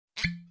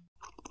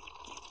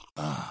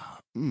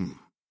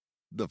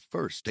The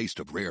first taste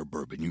of rare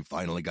bourbon you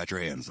finally got your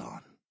hands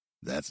on.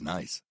 That's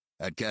nice.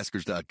 At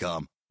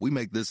Caskers.com, we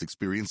make this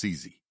experience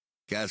easy.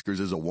 Caskers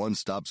is a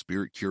one-stop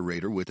spirit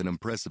curator with an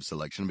impressive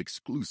selection of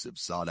exclusive,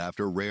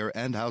 sought-after, rare,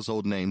 and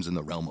household names in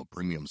the realm of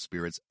premium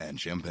spirits and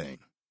champagne.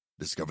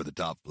 Discover the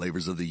top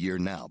flavors of the year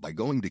now by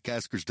going to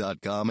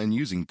Caskers.com and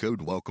using code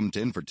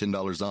WELCOME10 for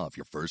 $10 off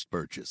your first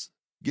purchase.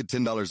 Get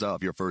 $10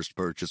 off your first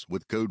purchase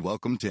with code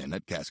WELCOME10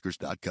 at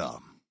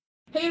Caskers.com.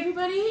 Hey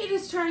everybody, it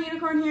is Turn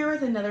Unicorn here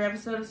with another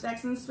episode of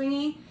Sex and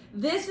Swingy.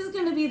 This is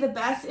going to be the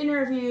best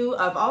interview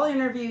of all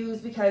interviews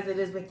because it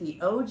is with the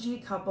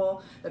OG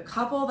couple, the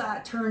couple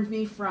that turned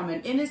me from an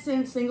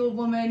innocent single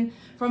woman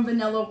from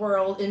vanilla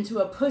world into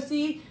a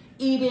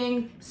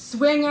pussy-eating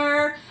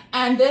swinger.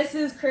 And this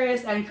is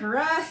Chris and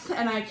Caress,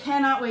 and I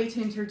cannot wait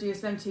to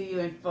introduce them to you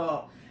in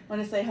full.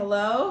 Want to say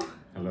hello?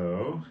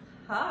 Hello.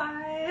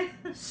 Hi.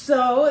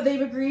 So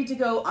they've agreed to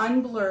go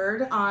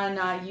unblurred on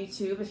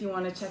YouTube. If you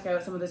want to check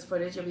out some of this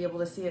footage, you'll be able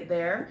to see it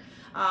there.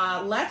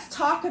 Let's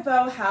talk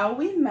about how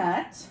we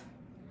met.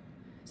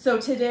 So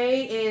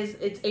today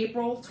it's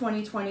April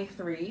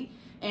 2023,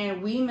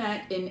 and we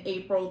met in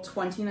April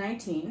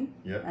 2019.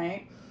 Yep.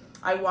 Right?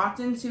 I walked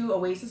into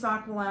Oasis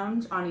Aqua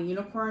Lounge on a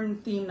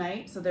unicorn theme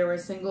night, so there were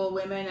single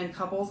women and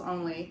couples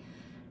only,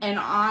 and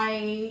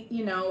I,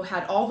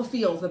 had all the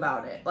feels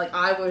about it. Like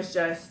I was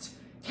just,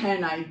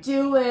 can I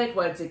do it?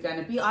 What's it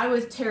gonna be? I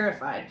was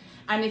terrified.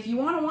 And if you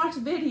want to watch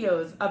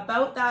videos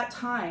about that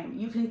time,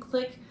 you can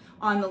click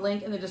on the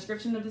link in the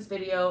description of this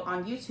video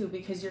on YouTube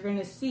because you're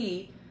gonna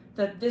see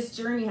that this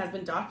journey has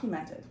been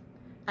documented.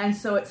 And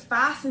so it's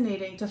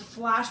fascinating to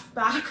flash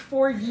back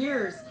 4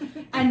 years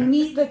and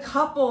meet the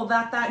couple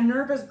that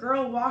nervous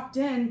girl walked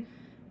in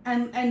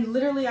and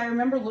literally I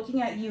remember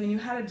looking at you and you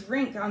had a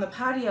drink on the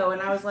patio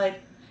and I was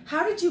like,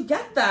 how did you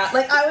get that?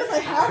 Like, I was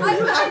like, how do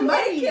you have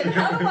money?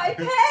 How do I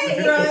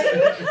pay?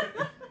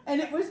 Right? And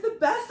it was the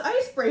best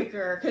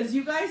icebreaker because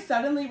you guys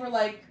suddenly were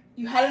like,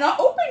 you had an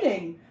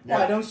opening. Yeah.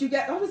 Why don't you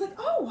get, I was like,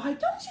 oh, why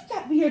don't you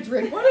get me a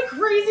drink? What a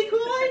crazy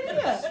cool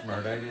idea.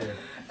 Smart idea.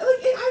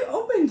 Like, I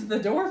opened the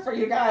door for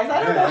you guys.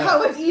 I don't know how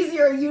much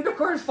easier a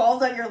unicorn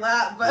falls on your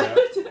lap, but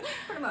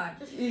Pretty much.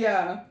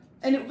 yeah.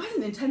 And it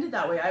wasn't intended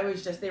that way. I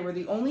was just, they were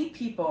the only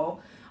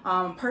people.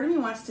 Part of me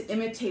wants to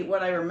imitate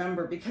what I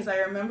remember because I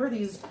remember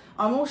these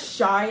almost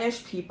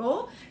shy-ish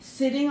people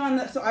sitting on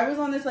the, so I was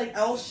on this like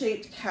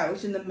L-shaped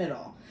couch in the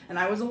middle and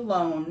I was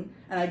alone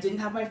and I didn't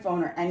have my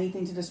phone or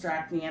anything to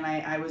distract me and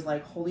I was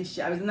like, holy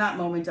shit, I was in that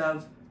moment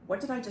of,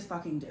 what did I just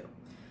fucking do?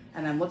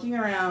 And I'm looking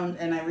around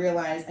and I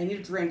realize I need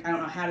a drink. I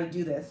don't know how to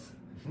do this.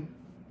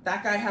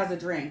 That guy has a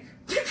drink,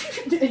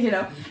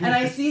 and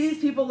I see these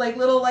people like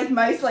little like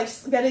mice like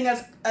getting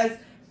as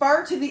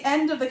far to the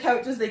end of the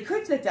couch as they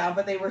could sit down,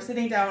 but they were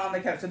sitting down on the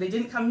couch, so they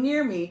didn't come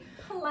near me.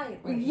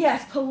 Politely.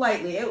 Yes,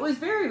 politely. It was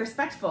very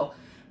respectful.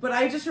 But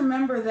I just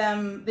remember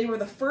them, they were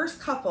the first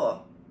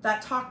couple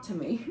that talked to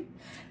me.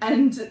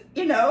 And,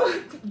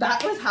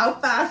 that was how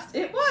fast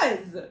it was.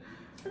 So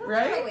that's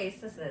right? what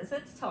Oasis is.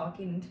 It's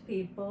talking to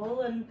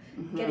people and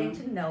getting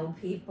to know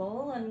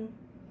people. And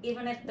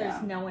even if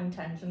there's no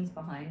intentions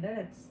behind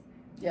it,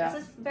 it's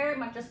just very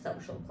much a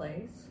social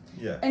place.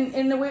 Yeah. And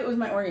in the way it was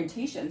my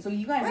orientation. So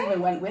you guys even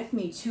went with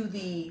me to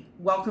the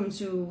Welcome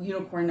to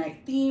Unicorn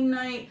Night theme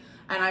night.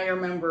 And I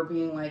remember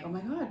being like, oh my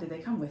God, did they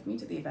come with me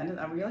to the event?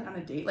 Are we like on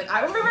a date? Like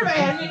I remember my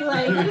head being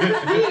like,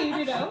 this is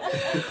me,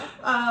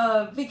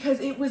 because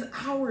it was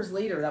hours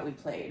later that we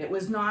played. It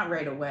was not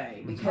right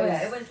away.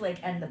 Because it was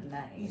like end of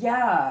night.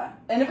 Yeah.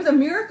 And it was a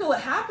miracle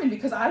it happened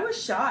because I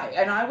was shy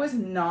and I was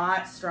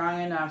not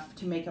strong enough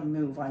to make a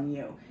move on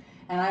you.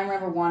 And I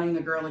remember wanting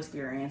the girl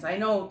experience. I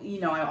know,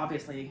 I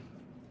obviously,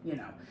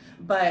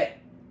 but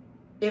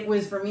it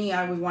was for me,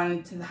 I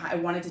wanted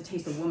to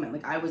taste a woman.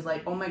 Like I was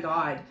like, oh my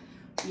God,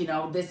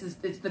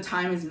 it's the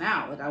time is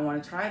now. Like I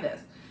want to try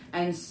this.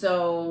 And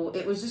so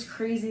it was just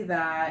crazy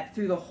that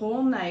through the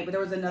whole night, but there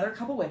was another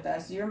couple with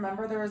us. Do you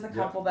remember there was a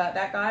couple that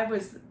guy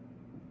was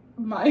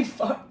mind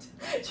fucked?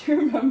 Do you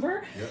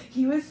remember? Yep.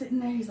 He was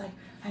sitting there, he's like,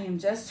 I am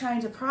just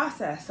trying to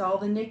process all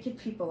the naked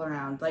people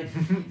around. Like,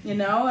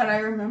 and I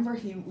remember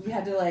we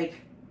had to like,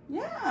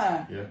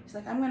 he's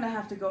like, I'm going to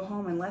have to go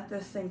home and let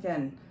this sink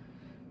in.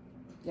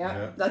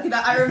 Yeah. Like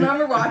that. I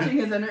remember watching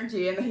his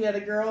energy and he had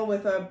a girl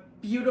with a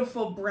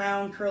beautiful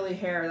brown curly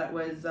hair that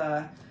was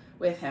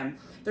with him.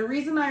 The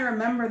reason I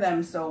remember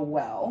them so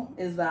well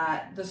is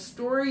that the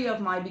story of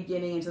my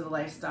beginning into the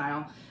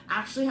lifestyle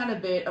actually had a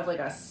bit of like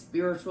a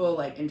spiritual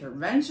like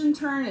intervention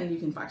turn, and you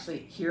can actually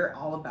hear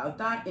all about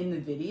that in the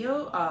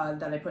video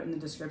that I put in the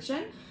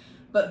description.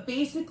 But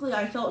basically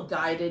I felt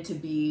guided to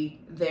be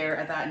there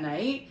at that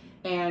night,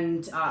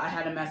 and I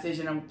had a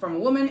message from a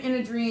woman in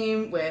a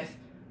dream with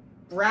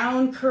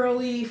brown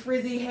curly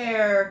frizzy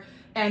hair,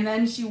 and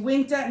then she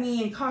winked at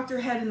me and cocked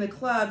her head in the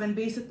club and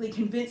basically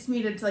convinced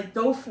me to like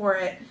go for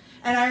it.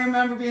 And I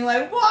remember being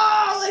like,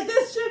 whoa, like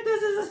this chick,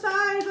 this is a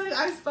sign, like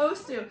I'm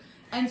supposed to.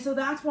 And so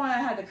that's why I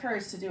had the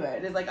courage to do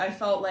it. It's like I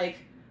felt like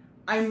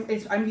I'm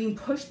being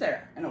pushed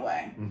there in a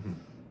way. Mm-hmm.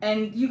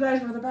 And you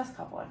guys were the best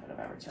couple I could have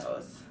ever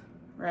chose.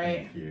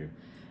 right? Thank you.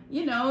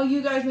 You know,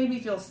 you guys made me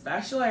feel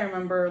special. I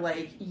remember,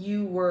 like,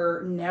 you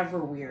were never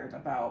weird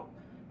about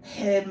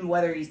him,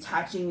 whether he's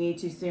touching me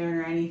too soon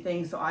or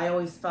anything. So I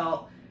always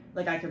felt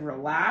like I could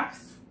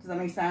relax. Does that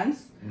make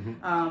sense?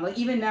 Mm-hmm. Like,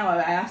 even now,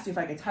 I asked you if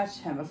I could touch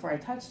him before I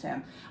touched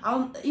him.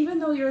 Even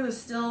though you're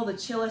still the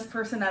chillest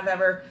person I've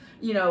ever,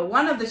 you know,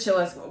 one of the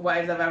chillest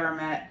wives I've ever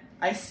met,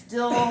 I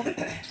still,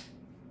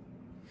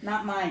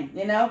 not mine,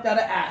 you know?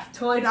 Gotta ask.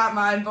 Totally not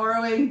mine.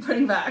 Borrowing,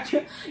 putting back,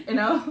 you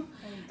know?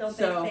 Don't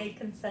they say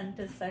consent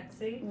is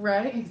sexy?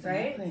 Right,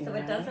 exactly. Right? So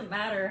it doesn't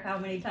matter how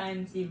many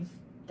times you've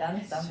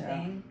done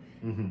something.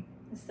 Mm-hmm.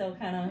 It's still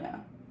kind of... Yeah.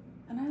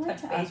 And I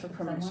like to ask for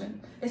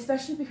permission.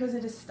 Especially because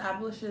it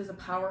establishes a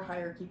power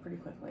hierarchy pretty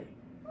quickly.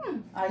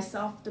 I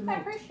self-demote. I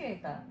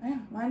appreciate that. Yeah,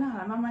 why not?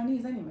 I'm on my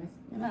knees anyways.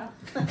 You know?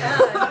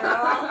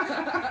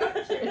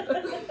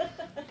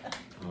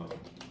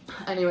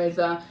 Anyways,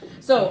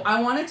 so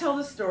I want to tell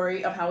the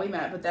story of how we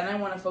met, but then I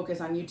want to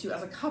focus on you two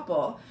as a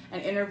couple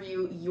and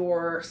interview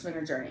your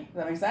swinger journey. Does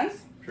that make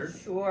sense?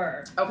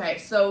 Sure. Okay,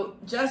 so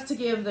just to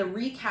give the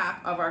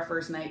recap of our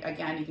first night,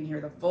 again, you can hear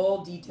the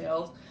full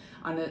details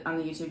on the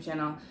YouTube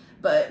channel.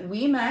 But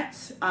we met,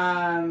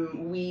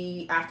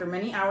 we, after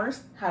many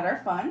hours, had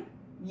our fun.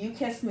 You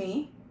kissed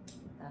me.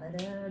 That I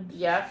did.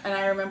 Yep, and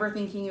I remember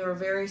thinking you were a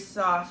very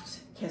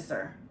soft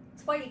kisser.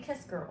 That's why you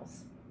kiss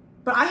girls.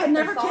 But I had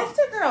never kissed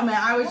a girl, man.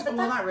 I was, well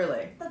not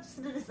really. That's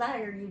the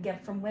desire you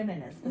get from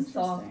women, is the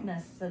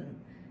softness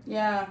and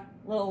a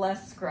little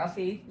less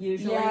scruffy,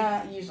 usually.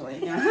 Yeah,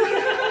 usually,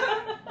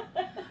 yeah.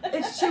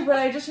 It's true, but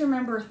I just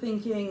remember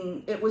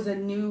thinking it was a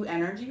new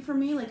energy for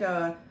me, like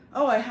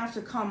I have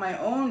to calm my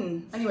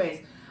own.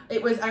 Anyways,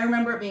 I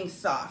remember it being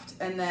soft,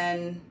 and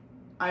then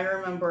I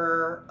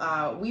remember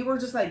we were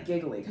just like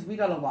giggly because we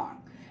got along.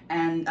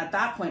 And at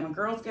that point, when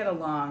girls get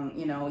along,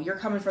 you know, you're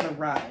coming for the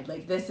ride.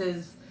 Like, this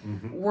is,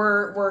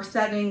 we're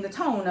setting the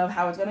tone of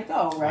how it's going to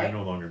go, right? I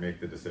no longer make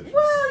the decisions.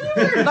 Well, you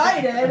were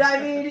invited.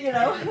 I mean, you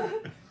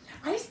know.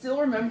 I still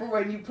remember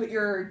when you put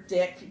your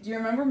dick, do you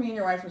remember me and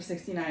your wife were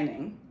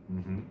 69ing?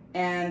 Mm-hmm.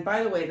 And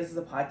by the way, this is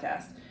a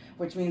podcast,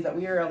 which means that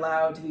we are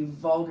allowed to be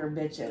vulgar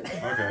bitches.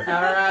 Okay.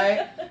 All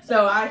right?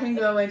 So I can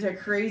go into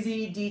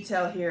crazy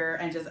detail here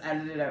and just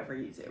edit it out for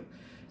YouTube.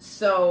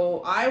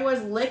 So I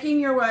was licking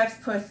your wife's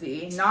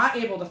pussy, not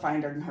able to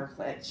find her in her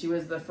clit. She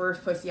was the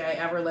first pussy I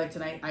ever licked,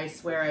 and I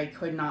swear I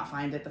could not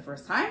find it the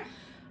first time.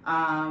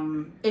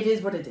 It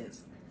is what it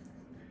is.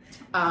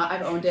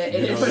 I've owned it.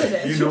 It is what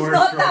it is. You know it's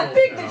not that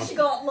big that she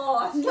got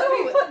lost. No, Let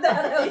me put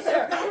that out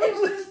there. It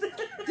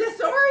was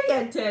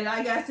disoriented,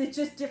 I guess. It's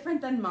just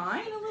different than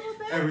mine a little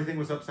bit. Everything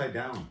was upside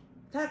down.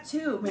 That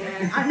too,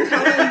 man. I'm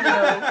telling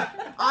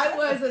you, I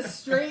was a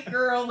straight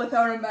girl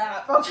without a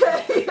map,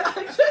 okay?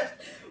 I just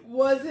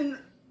wasn't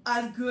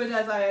as good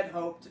as I had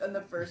hoped in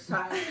the first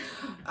time.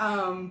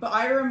 But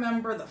I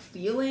remember the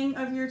feeling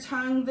of your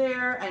tongue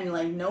there and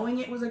like knowing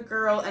it was a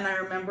girl, and I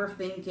remember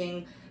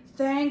thinking,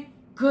 thank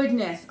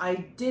goodness I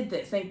did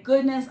this. Thank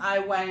goodness I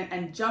went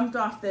and jumped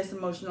off this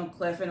emotional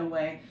cliff in a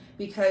way,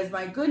 because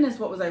my goodness,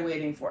 what was I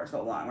waiting for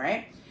so long,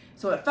 right?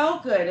 So it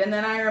felt good. And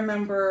then I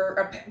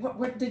remember,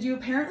 what did you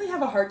apparently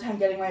have a hard time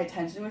getting my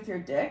attention with your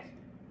dick?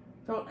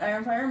 So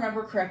if I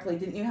remember correctly,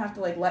 didn't you have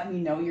to like let me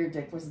know your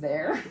dick was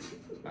there?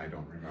 I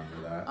don't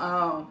remember that.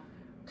 Oh,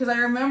 because I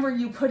remember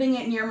you putting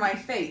it near my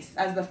face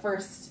as the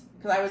first,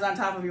 because I was on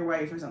top of your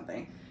wife or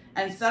something.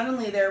 And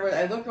suddenly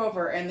I look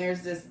over and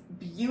there's this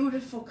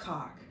beautiful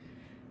cock.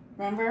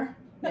 Remember?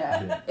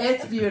 Yeah.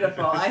 It's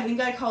beautiful. I think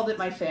I called it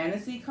my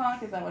fantasy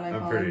cock. Is that what I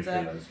called it? I'm pretty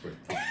sure that's what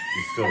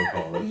you still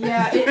call it.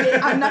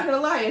 Yeah, I'm not going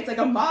to lie. It's like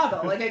a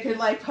model. Like I could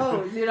like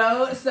pose, you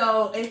know?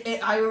 So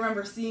I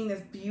remember seeing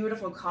this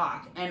beautiful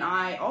cock. And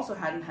I also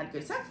hadn't had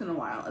good sex in a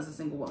while as a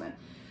single woman.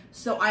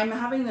 So I'm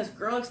having this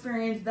girl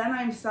experience. Then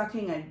I'm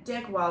sucking a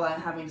dick while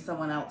I'm having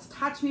someone else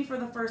touch me for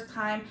the first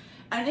time.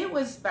 And it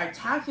was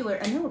spectacular.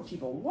 And there were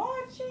people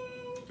watching.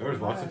 There was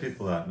lots of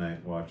people that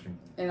night watching.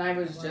 And I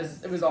was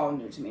just, it was all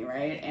new to me,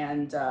 right?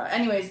 And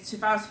anyways, to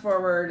fast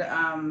forward,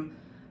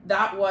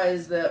 that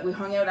was we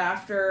hung out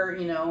after,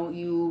 you know,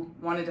 you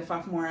wanted to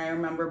fuck more, I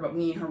remember, but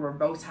me and her were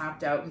both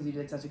tapped out because you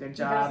did such a good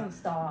job. He doesn't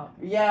stop.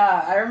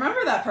 Yeah, I remember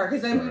that part,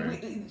 because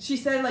then she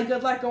said, like,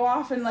 good luck, go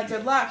off, and, like,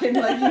 good luck, and,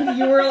 like,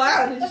 you were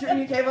allowed, and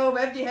you came home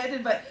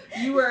empty-handed, but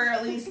you were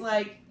at least,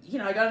 like, you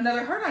know, I got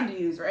another heart on to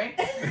use, right?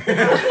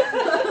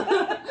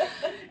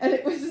 And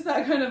it was just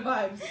that kind of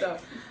vibe, so...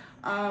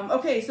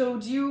 okay, so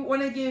do you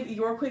want to give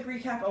your quick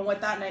recap on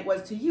what that night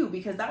was to you?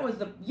 Because that was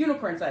the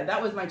unicorn side.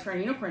 That was my turn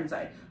unicorn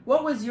side.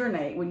 What was your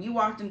night when you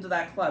walked into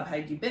that club?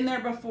 Had you been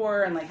there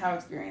before, and like how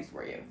experienced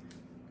were you?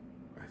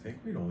 I think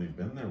we'd only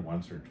been there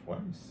once or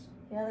twice.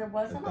 Yeah, there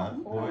wasn't a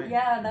whole... Point.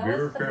 Yeah, that we was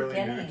were the fairly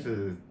beginning. new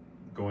to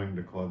going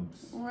to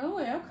clubs.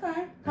 Really?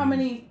 Okay. How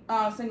many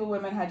single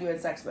women had you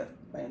had sex with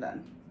by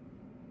then?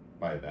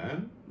 By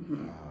then?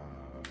 Mm-hmm.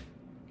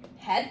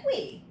 Had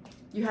we?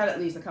 You had at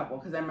least a couple,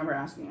 because I remember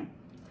asking you.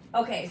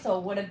 Okay, so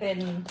it would have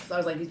been... So I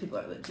was like, these people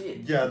are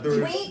legit. Yeah,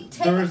 we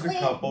there was a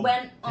couple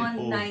went people.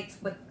 on nights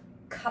with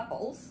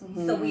couples.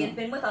 So we had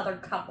been with other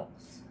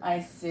couples. I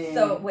see.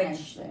 So,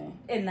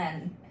 and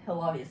then he'll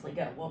obviously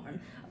get a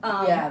woman.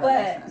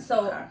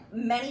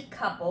 Many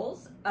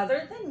couples,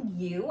 other than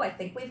you, I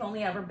think we've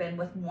only ever been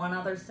with one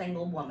other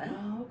single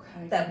woman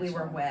that we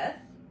were with.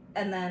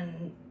 And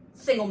then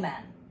single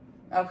men.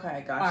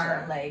 Okay, gotcha.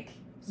 Are like,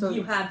 so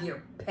you have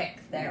your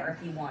pick there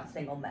if you want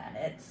single men.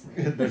 It's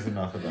there's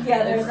enough of them.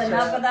 Yeah, there's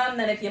enough of them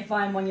that if you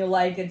find one you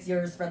like, it's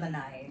yours for the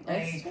night.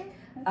 Like,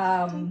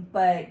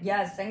 but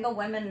yeah, single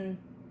women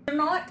are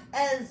not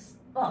as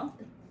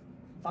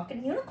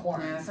fucking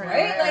unicorns,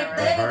 right? Like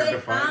it's hard to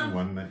find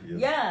one that you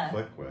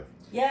click with.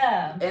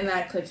 Yeah, and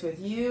that clicks with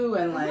you,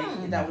 and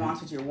like that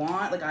wants what you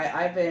want. Like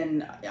I've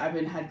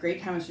had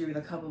great chemistry with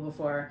a couple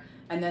before.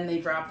 And then they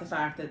dropped the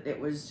fact that it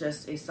was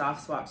just a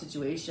soft swap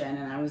situation.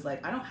 And I was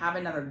like, I don't have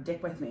another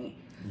dick with me.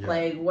 Yeah.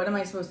 Like, what am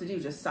I supposed to do?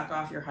 Just suck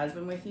off your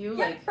husband with you?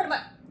 Yeah, like, pretty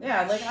much.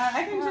 Yeah, like,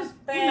 I can just,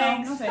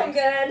 thanks. No thanks.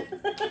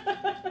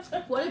 I'm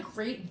good. What a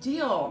great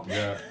deal.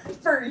 Yeah.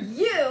 For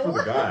you.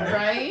 For the guy.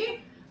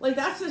 Right? Like,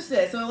 that's just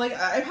it. So, like,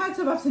 I've had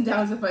some ups and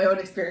downs with my own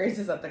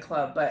experiences at the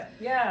club. But,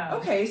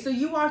 okay, so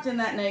you walked in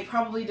that night,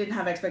 probably didn't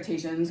have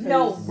expectations.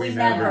 No, we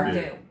never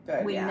do.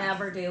 Good, we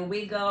never do.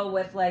 We go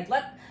with, like,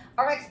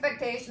 our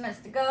expectation is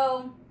to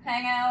go,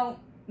 hang out,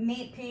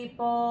 meet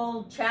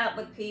people, chat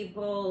with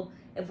people.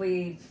 If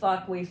we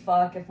fuck, we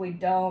fuck. If we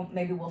don't,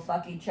 maybe we'll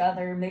fuck each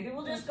other. Maybe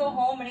we'll just go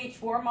home and eat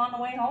shawarma on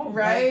the way home.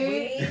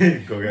 Right?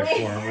 Go get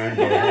shawarma and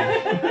go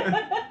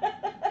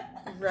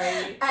home.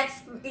 Right.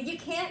 You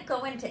can't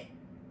go into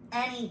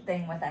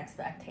anything with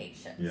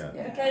expectations. Yeah.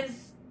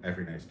 Because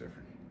every night's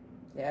different.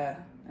 Yeah.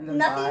 And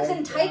nothing's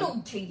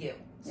entitled to you.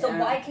 So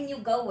why can you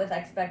go with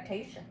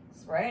expectations?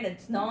 Right?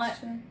 It's not,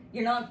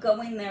 you're not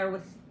going there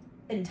with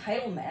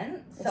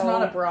entitlement. So. It's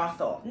not a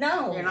brothel.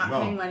 No. You're not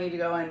paying money to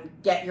go and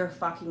get your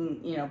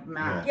fucking,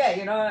 match. Yeah,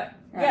 you're not.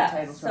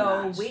 Entitled to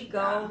a match. We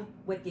go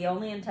with the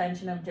only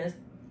intention of just,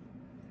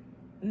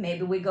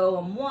 maybe we go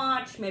and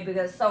watch,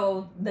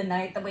 so the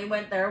night that we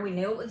went there, we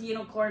knew it was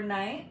unicorn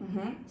night.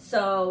 Mm-hmm.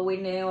 So we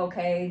knew,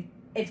 okay,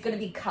 it's going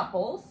to be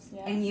couples.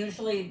 Yeah. And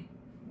usually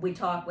we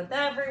talk with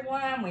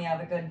everyone, we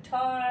have a good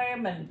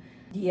time, and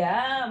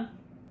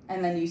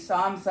And then you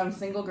saw some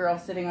single girl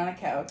sitting on a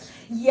couch.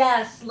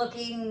 Yes,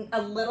 looking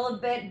a little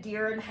bit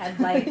deer in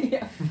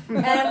headlight.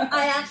 And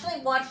I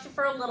actually watched it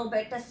for a little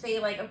bit to see,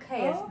 like,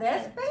 okay, is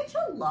this bitch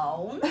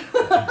alone?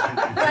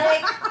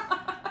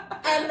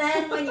 And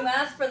then when you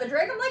ask for the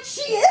drink, I'm like,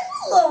 she is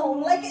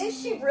alone. Like, is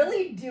she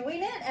really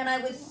doing it? And I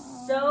was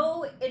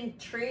so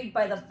intrigued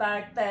by the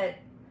fact that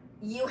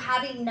you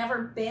having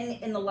never been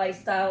in the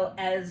lifestyle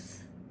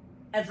as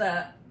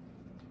a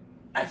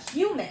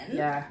human.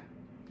 Yeah.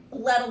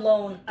 Let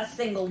alone a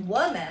single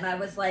woman. I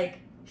was like,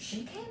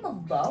 she came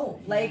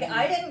alone. Like,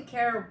 I didn't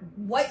care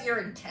what your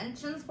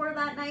intentions were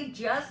that night,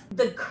 just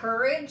the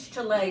courage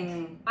to, like,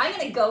 I'm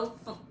gonna go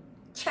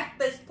check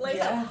this place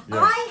out.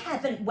 Yeah. I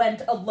haven't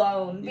went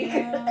alone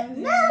because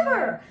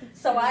never.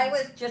 So I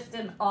was just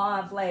in awe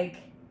of, like,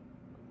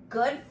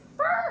 good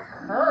for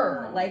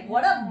her. Like,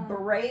 what a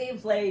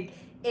brave, like,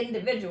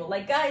 individual.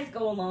 Like, guys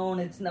go alone,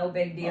 it's no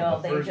big deal.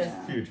 The first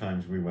few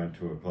times we went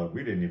to a club,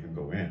 we didn't even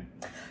go in.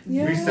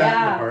 Yeah. We sat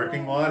in the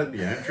parking lot at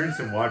the entrance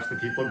and watched the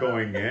people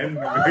going in. We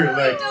were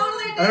like,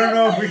 I don't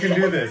know if we can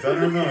do this. I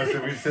don't know.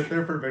 So we'd sit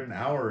there for about an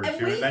hour or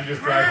two and then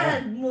just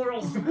drive home.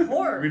 Moral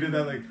support. We did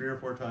that like 3 or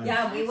 4 times.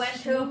 Yeah, we went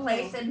to a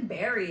place in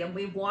Barrie and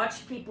we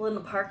watched people in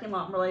the parking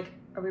lot and we're like,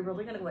 are we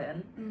really going to go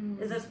in?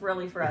 Is this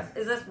really for us?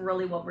 Is this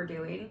really what we're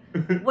doing?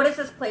 What is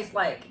this place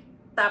like?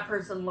 That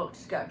person looked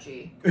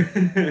sketchy. I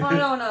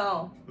don't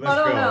know. I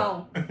don't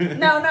know.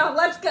 No,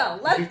 let's go.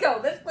 Let's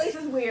go. This place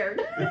is weird.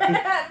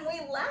 And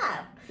we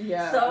laughed.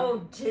 Yeah.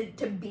 So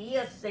to be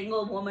a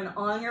single woman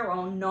on your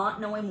own,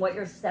 not knowing what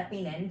you're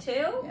stepping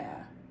into,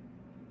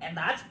 and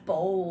that's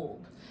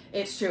bold.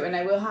 It's true, and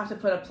I will have to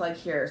put a plug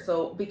here.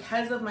 So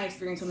because of my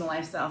experience in the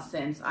lifestyle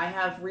since, I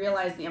have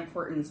realized the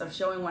importance of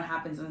showing what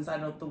happens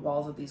inside of the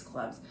walls of these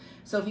clubs.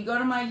 So if you go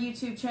to my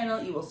YouTube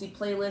channel, you will see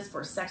playlists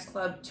for sex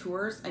club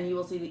tours, and you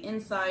will see the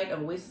inside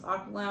of Oasis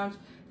Aqua Lounge,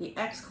 the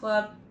X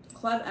Club,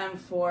 Club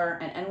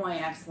M4, and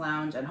NYX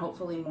Lounge, and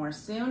hopefully more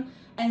soon,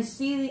 and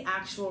see the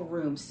actual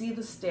room, see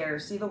the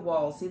stairs, see the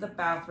walls, see the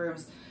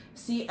bathrooms,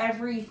 see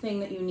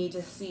everything that you need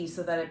to see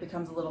so that it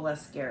becomes a little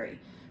less scary.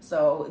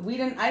 So I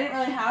didn't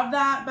really have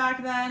that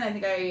back then. I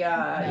think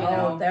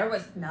there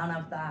was none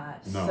of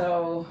that.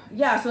 No.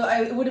 So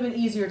it would have been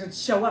easier to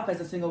show up as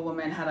a single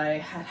woman had I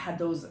had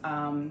those,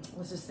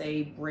 let's just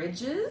say,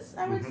 bridges,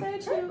 I would say,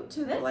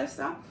 to the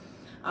lifestyle.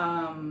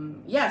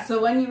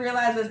 So when you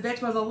realized this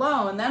bitch was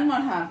alone, then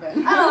what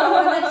happened?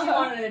 Oh, and then she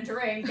wanted a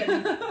drink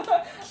and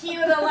cue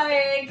the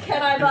like,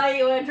 can I buy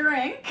you a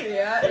drink?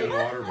 Yeah. The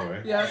water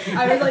boy. Yeah.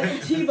 I was like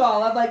the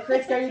T-ball. I'm like,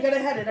 Chris, are you gonna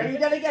hit it? Are you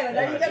gonna get it?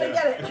 Are you gonna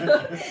get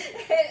it?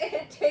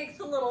 It takes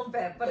a little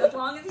bit, but as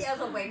long as he has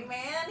a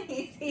wingman,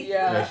 he's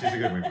yeah, she's a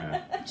good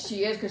wingman.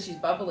 She is, because she's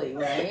bubbly,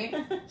 right?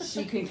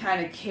 She can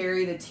kind of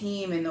carry the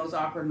team in those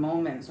awkward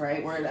moments,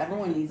 right? Where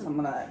everyone needs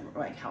someone to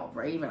like help,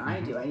 right? Even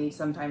I do. I need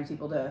sometimes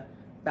people to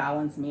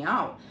balance me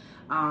out.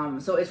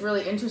 So it's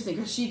really interesting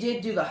because she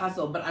did do the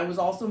hustle, but I was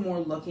also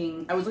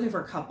looking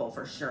for a couple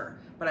for sure,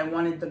 but I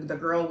wanted the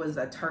girl was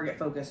a target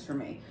focus for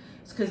me.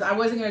 Because I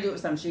wasn't going to do it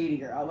with some shady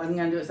girl. I wasn't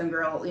going to do it with some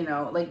girl, you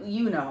don't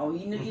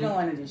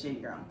want to do shady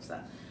girl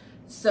stuff.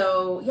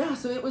 So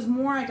it was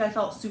more like I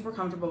felt super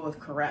comfortable with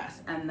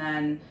caress, and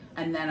then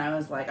I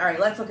was like, all right,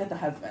 let's look at the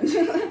husband.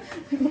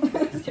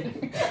 Just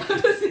kidding.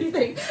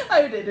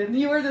 I did, and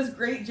you were this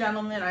great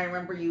gentleman. I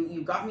remember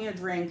you got me a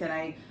drink, and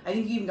I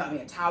think you even got me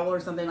a towel or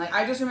something. Like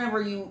I just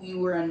remember you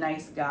were a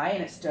nice guy,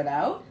 and it stood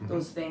out. Mm-hmm.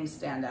 Those things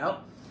stand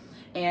out.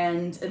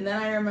 And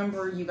then I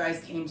remember you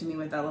guys came to me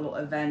with that little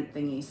event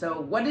thingy.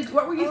 So what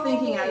were you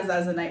thinking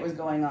as the night was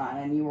going on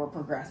and you were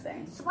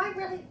progressing? So I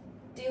really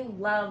do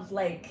love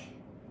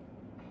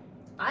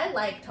I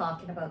like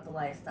talking about the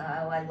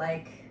lifestyle. I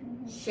like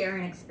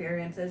sharing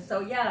experiences.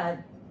 So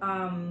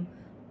on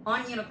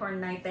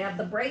Unicorn Night they have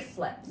the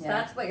bracelets. Yeah.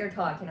 That's what you're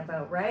talking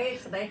about, right?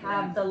 So they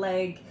have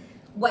the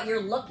what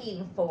you're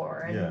looking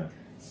for. And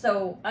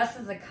so us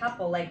as a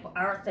couple,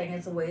 our thing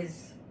is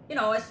always,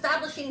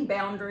 establishing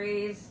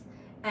boundaries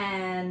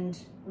and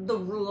the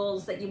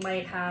rules that you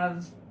might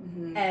have,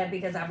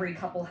 because every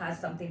couple has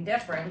something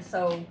different.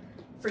 So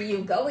for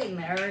you going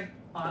there,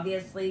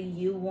 obviously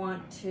you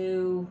want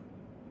to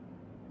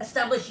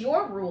establish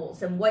your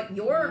rules and what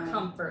your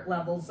comfort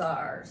levels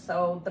are.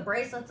 So the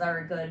bracelets are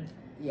a good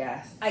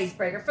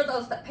icebreaker for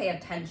those that pay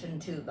attention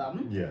to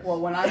them. Yes. Well,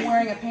 when I'm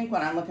wearing a pink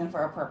one, I'm looking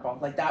for a purple.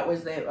 That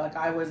was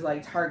I was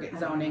target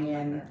zoning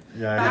in.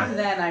 Yeah. Back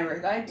then,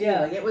 I do.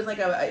 Yeah. It was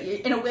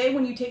in a way,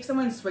 when you take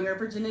someone's swinger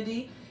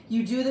virginity,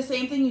 you do the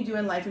same thing you do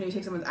in life when you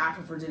take someone's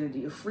actual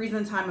virginity. You freeze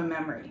in time and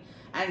memory.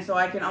 And so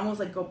I can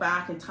almost go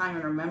back in time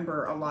and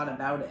remember a lot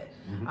about it.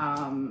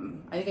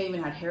 Mm-hmm. I think I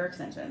even had hair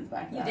extensions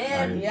back then. You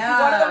did.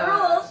 Yeah. One of the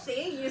rules.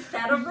 See, you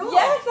set a rule.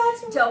 Yes,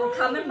 that's right. Don't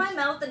come in my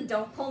mouth and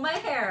don't pull my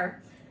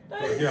hair.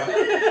 Yeah.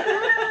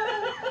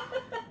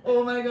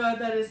 Oh my god,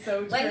 that is so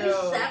true. When you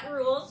set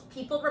rules,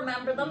 people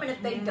remember them, and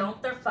if they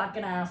don't, they're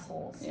fucking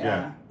assholes.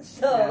 Yeah.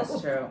 So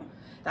that's true.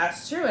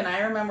 That's true. And I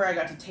remember I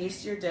got to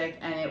taste your dick,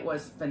 and it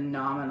was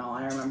phenomenal.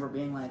 I remember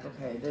being like,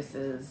 okay, this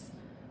is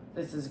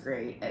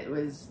great. It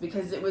was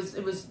because it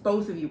was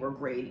both of you were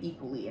great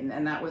equally,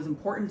 and that was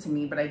important to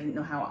me, but I didn't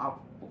know how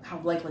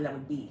likely that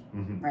would be.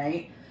 Mm-hmm.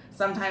 Right?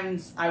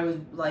 Sometimes I was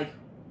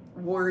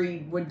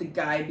worried, would the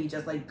guy be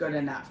just good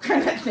enough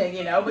kind of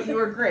thing, but you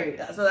were great,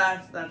 so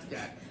that's good.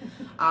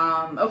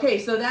 Okay,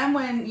 so then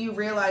when you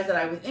realized that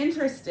I was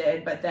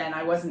interested but then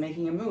I wasn't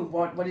making a move,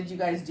 what did you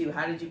guys do?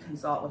 How did you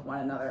consult with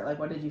one another?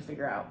 What did you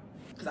figure out?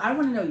 Because I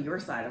want to know your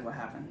side of what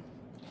happened.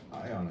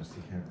 I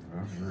honestly can't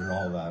remember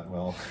all that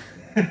well.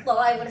 Well,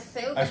 I would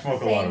assume I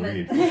smoke a lot of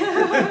weed.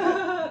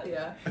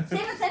 Yeah.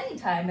 Same as any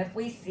time. If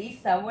we see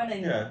someone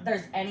and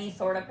there's any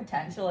sort of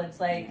potential, it's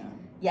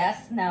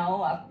yes,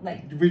 no,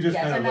 we just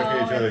yes kind of look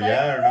at each other,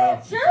 or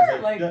no.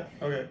 Sure, yeah,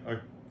 okay,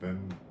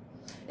 then.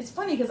 It's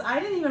funny because I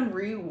didn't even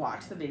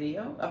re-watch the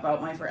video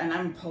about my friend, and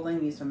I'm pulling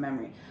these from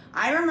memory.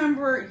 I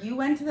remember you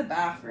went to the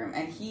bathroom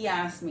and he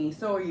asked me,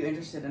 so are you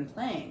interested in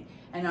playing?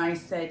 And I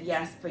said,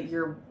 yes, but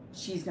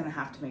she's going to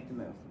have to make the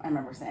move. I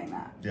remember saying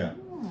that. Yeah.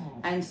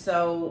 And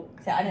so...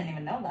 See, I didn't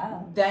even know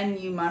that. Then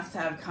you must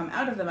have come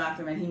out of the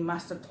bathroom and he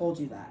must have told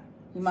you that.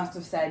 He must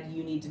have said,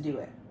 you need to do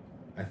it.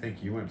 I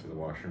think you went to the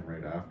washroom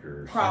right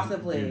after.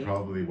 Possibly. You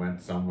probably went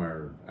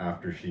somewhere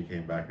after she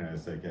came back, and I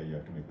was like, yeah, you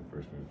have to make the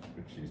first move,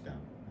 but she's down.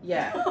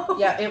 Yeah.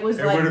 Yeah, it was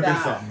it like that. It would have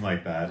been something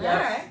like that.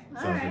 Yes.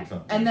 All right.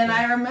 And then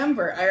I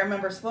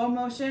remember slow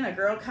motion, a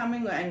girl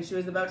coming, and she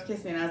was about to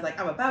kiss me, and I was like,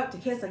 I'm about to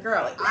kiss a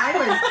girl. I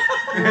was...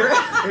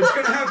 It's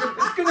going to happen.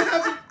 It's going to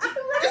happen.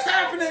 It's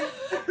happening.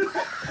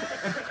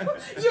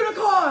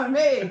 Unicorn,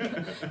 me.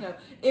 No,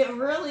 it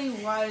really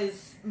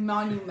was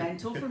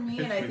monumental for me,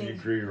 and I think you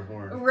grew your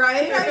horn.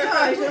 Right, I know.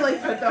 I should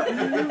put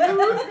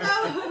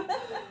that.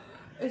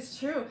 It's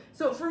true.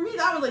 So for me,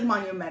 that was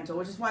monumental,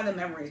 which is why the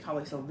memory is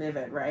probably so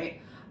vivid,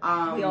 right?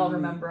 We all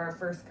remember our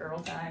first girl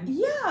time.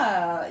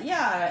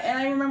 Yeah. And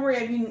I remember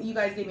you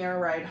guys gave me a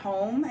ride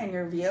home in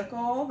your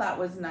vehicle. That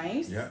was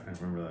nice. Yeah, I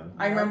remember that.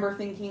 I remember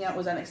thinking that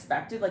was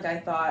unexpected. I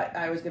thought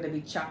I was going to be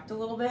chucked a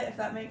little bit, if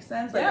that makes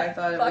sense. I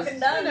thought it fucking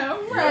was, done.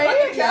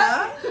 Right?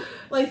 Yeah.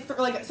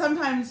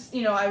 Sometimes,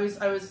 I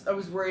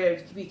was worried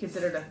I'd be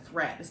considered a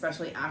threat,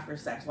 especially after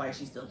sex. Why is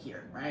she still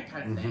here? Right?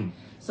 Kind of thing.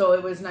 So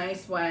it was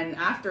nice when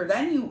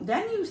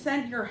then you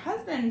sent your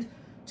husband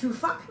to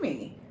fuck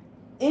me.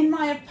 In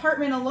my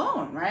apartment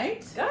alone,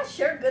 right? Gotta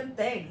share good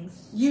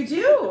things. You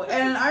do.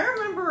 And I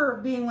remember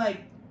being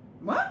like,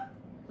 what?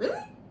 Really?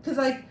 Because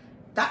I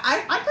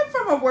come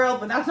from a world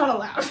where that's not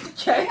allowed,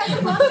 okay? I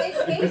was on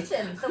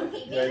vacation, so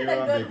he needed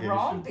a good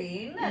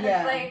romping. And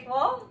it's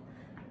well,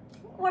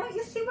 why don't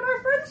you see what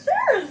our friend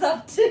Sarah's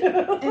up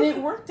to? And it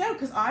worked out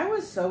because I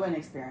was so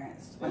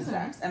inexperienced with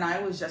sex, and I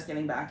was just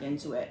getting back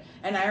into it.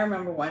 And I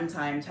remember one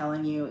time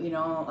telling you,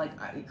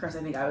 Chris,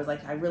 I think I was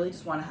like, I really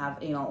just want to have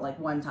anal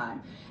one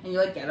time. And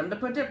you're like, get him to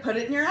put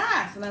it in your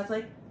ass. And I was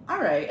like, all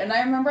right. And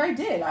I remember I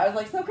did. I was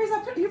like, so Chris,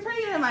 you're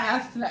putting it in my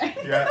ass tonight.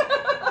 Yeah.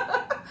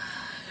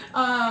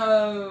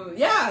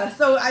 Yeah,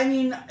 so I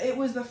mean, it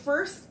was the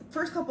first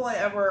couple I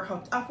ever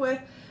hooked up with,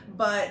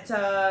 but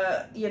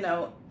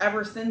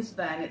ever since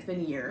then, it's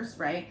been years,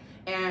 right?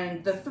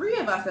 And the three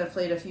of us have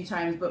played a few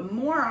times, but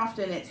more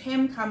often it's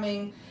him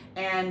coming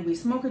and we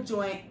smoke a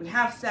joint, we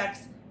have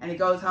sex, and he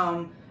goes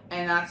home,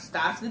 and that's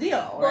the deal,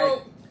 right?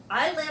 Well,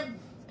 I lived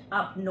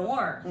up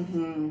north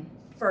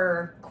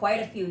for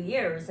quite a few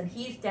years, and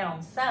he's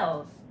down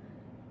south.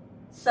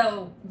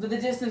 So the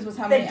distance was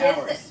how many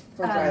hours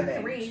for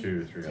driving?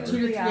 2 to 3 hours.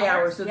 2 to 3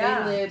 hours. So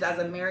yeah. they lived as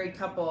a married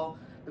couple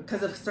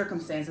because of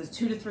circumstances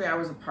 2 to 3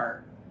 hours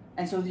apart.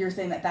 And so you're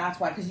saying that's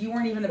why, because you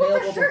weren't even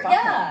available for sure. to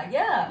fuck him.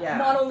 Yeah.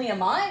 Not only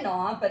am I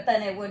not, but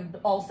then it would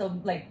also,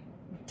 like,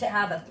 to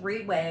have a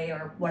three-way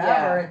or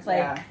whatever, it's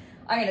like,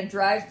 I'm going to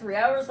drive 3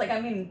 hours. Like,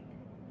 I mean,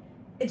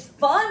 it's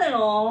fun and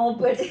all,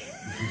 but it's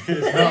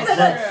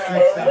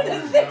not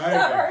a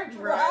 6-hour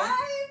drive.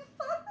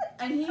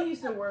 And he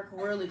used to work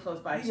really close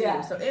by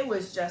too, so it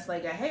was just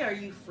like, hey, are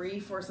you free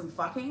for some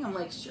fucking? I'm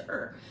like,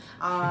 sure.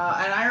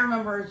 And I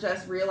remember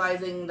just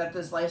realizing that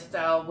this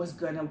lifestyle was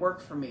going to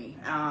work for me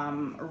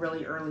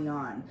really early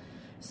on.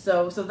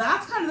 So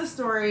that's kind of the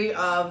story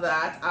of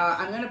that.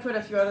 I'm going to put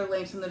a few other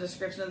links in the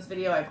description of this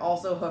video. I've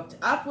also hooked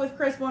up with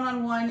Chris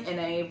one-on-one in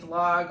a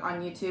vlog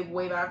on YouTube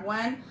way back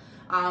when.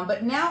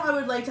 But now I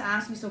would like to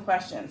ask you some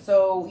questions.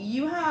 So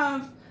you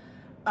have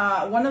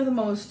one of the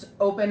most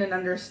open and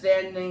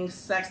understanding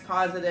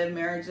sex-positive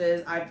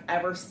marriages I've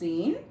ever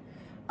seen.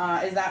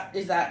 Is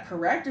that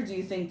correct, or do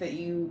you think that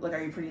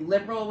are you pretty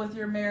liberal with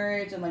your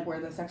marriage and like where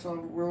the sexual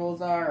rules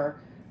are?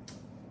 Or?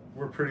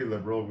 We're pretty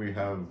liberal. We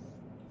have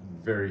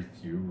very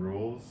few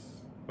rules,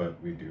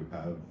 but we do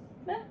have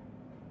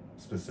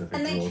specific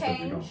and they rules change.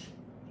 that we don't.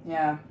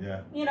 Yeah.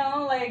 Yeah.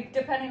 Like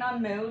depending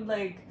on mood,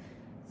 like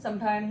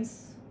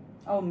sometimes.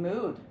 Oh,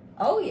 mood.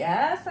 Oh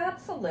yes,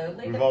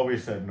 absolutely. We've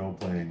always said no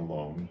playing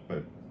alone,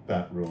 but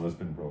that rule has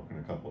been broken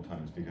a couple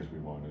times because we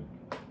wanted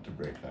to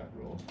break that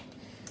rule.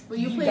 Well,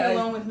 you played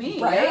alone with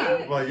me, right?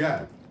 Yeah. Well,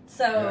 yeah.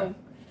 So,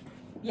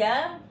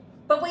 yeah.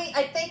 But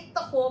I think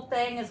the whole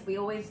thing is we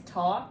always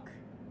talk.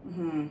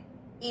 Mm-hmm.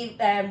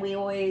 And we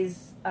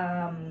always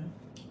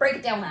break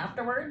it down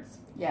afterwards.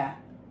 Yeah.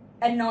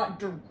 And not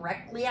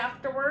directly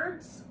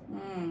afterwards.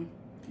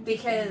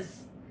 Because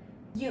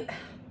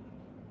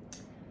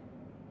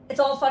it's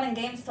all fun and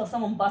games till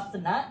someone busts a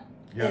nut.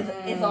 Yeah.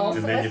 Is also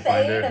and then a you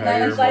find saying, out and how then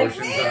your it's like,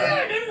 emotions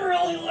I didn't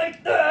really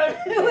like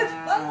that. It was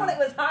fun when it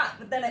was hot,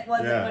 but then it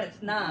wasn't when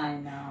it's not. I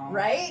know.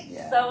 Right?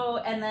 Yeah. So,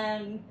 and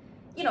then,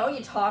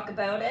 you talk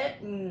about it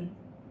and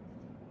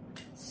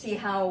see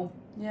how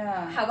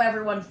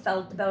everyone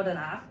felt about it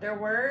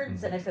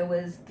afterwards, and if it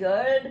was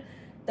good,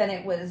 then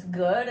it was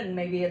good, and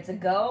maybe it's a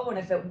go, and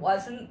if it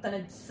wasn't, then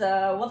it's,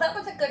 that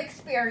was a good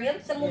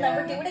experience, and we'll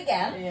never do it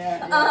again.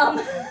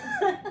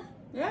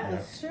 Yeah,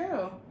 it's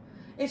true.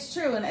 It's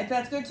true, and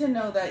that's good to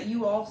know that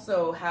you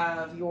also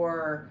have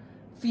your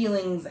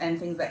feelings and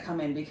things that come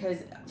in, because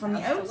from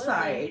the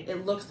outside,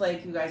 it looks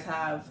like you guys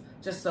have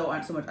just so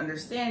much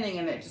understanding,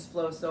 and it just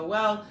flows so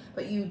well,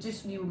 but you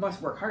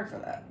must work hard for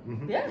that.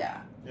 Mm-hmm.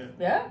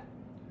 Yeah.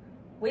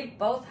 We've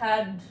both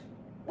had,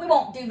 we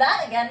won't do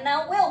that again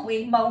now, will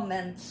we,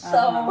 moments,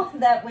 so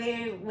that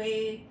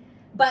we,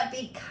 but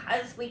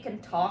because we can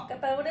talk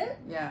about it,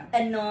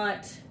 and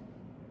not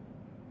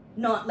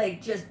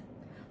like just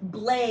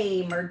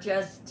blame or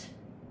just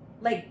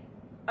like,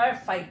 our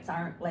fights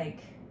aren't like,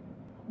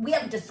 we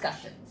have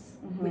discussions.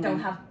 We don't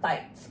have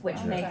fights,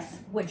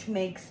 which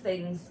makes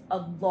things a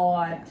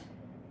lot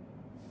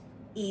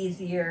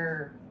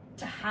easier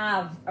to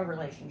have a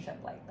relationship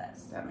like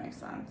this. That makes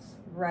sense.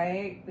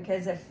 Right?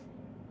 Because if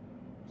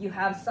you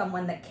have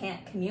someone that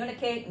can't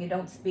communicate and you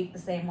don't speak the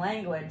same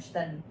language,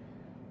 then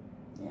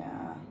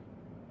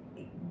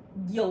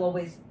you'll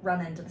always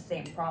run into the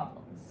same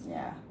problems.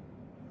 Yeah,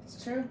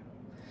 it's true.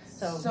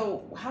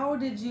 So how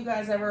did you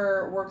guys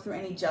ever work through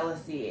any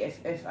jealousy,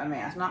 if I may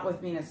ask? Not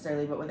with me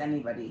necessarily, but with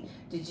anybody.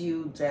 Did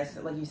you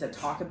just, like you said,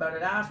 talk about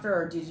it after,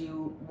 or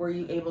were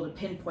you able to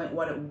pinpoint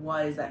what it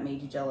was that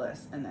made you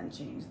jealous and then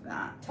change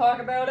that?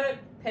 Talk about it,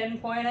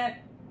 pinpoint it,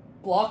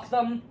 block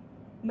them,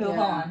 move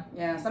on.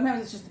 Yeah,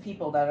 sometimes it's just the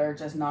people that are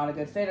just not a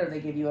good fit, or they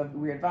give you a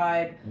weird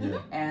vibe,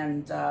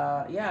 and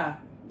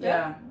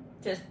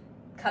just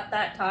cut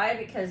that tie,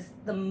 because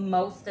the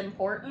most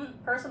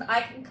important person,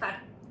 I can cut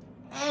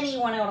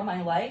anyone out of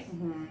my life,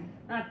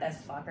 not this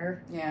fucker.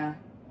 Yeah,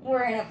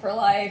 we're in it for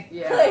life.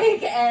 Yeah,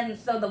 and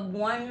so the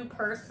one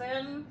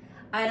person,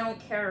 I don't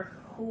care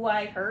who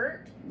I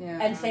hurt. Yeah,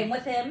 and same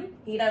with him.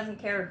 He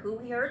doesn't care who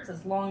he hurts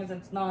as long as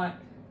it's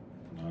not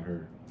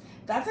her.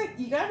 That's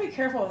you gotta be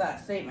careful with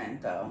that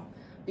statement though,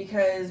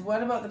 because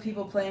what about the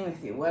people playing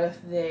with you? What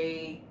if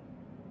they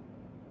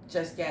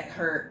just get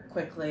hurt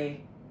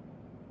quickly,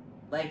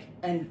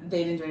 and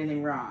they didn't do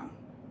anything wrong?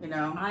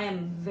 I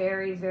am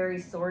very, very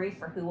sorry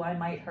for who I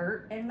might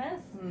hurt in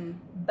this.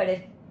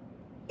 But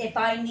if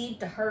I need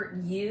to hurt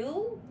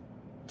you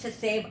to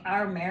save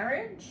our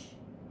marriage,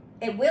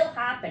 it will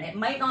happen. It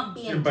might not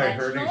be intentional. And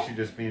by hurting, she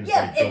just means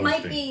it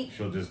might be.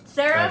 She'll just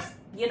Sarah,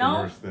 the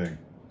worst thing.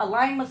 a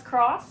line was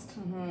crossed.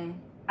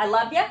 I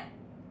love you,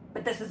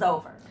 but this is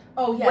over.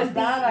 Oh, yes, would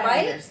that be,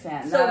 right? I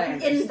understand. So that I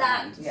understand. in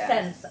that yes.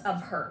 sense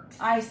of hurt.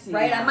 I see.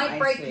 Right? Yeah, I might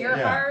break your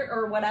heart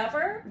or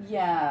whatever.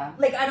 Yeah.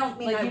 Like, I don't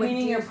mean like, I would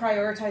meaning you're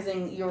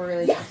prioritizing your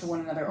relationship to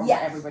one another over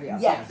everybody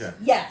else.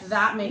 Yes.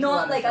 That makes a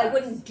lot of like sense. I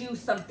wouldn't do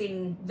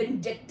something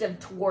vindictive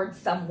towards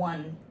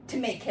someone to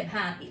make him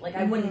happy. Like,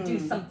 I wouldn't do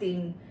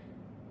something...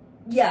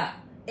 Yeah.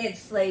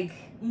 It's, like,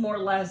 more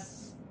or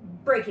less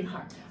breaking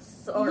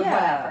hearts or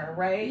whatever,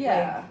 right?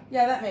 Yeah. Like,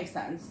 yeah, that makes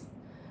sense.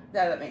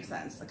 Yeah, that makes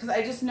sense. Because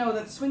I just know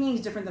that swinging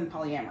is different than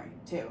polyamory,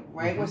 too,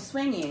 right? With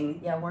swinging...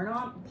 Yeah, we're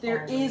not...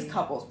 There is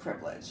couples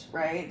privilege,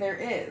 right? There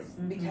is.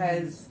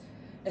 Because,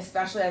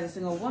 especially as a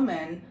single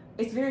woman,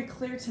 it's very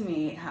clear to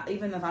me, how,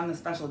 even if I'm the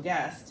special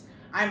guest,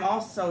 I'm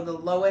also the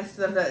lowest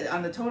of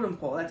on the totem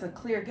pole. That's a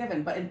clear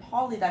given. But in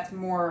poly, that's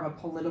more of a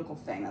political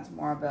thing. That's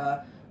more of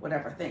a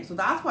whatever thing. So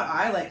that's why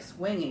I like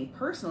swinging,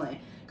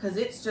 personally, because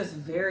it's just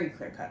very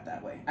clear-cut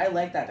that way. I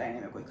like that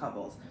dynamic with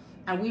couples.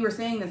 And we were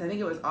saying this, I think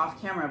it was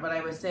off camera, but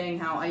I was saying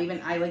how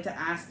I like to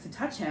ask to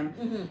touch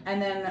him. And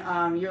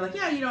then you're like,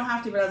 yeah, you don't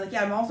have to. But I was like,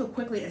 yeah, I'm also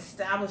quickly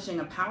establishing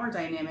a power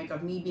dynamic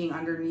of me being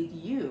underneath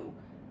you.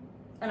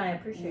 And I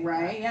appreciate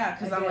right? that. Yeah,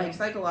 because I'm like,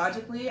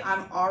 psychologically,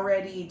 I'm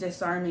already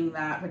disarming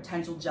that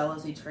potential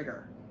jealousy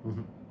trigger.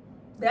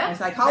 Yeah. My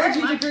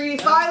psychology degree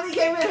finally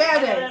came in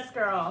handy. Yes,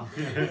 girl.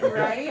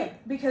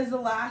 Right? Because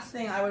the last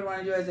thing I would want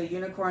to do as a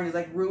unicorn is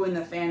like ruin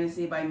the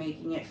fantasy by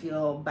making it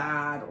feel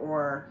bad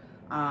or...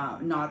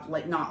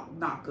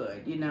 not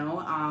good, you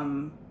know?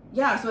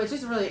 So it's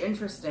just really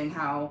interesting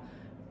how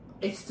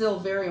it's still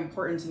very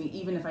important to me,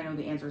 even if I know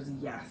the answer is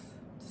yes,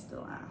 to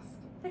still ask.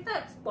 I think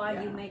that's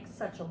why you make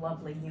such a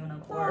lovely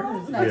unicorn. Oh,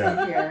 that's nice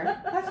to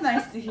hear. That's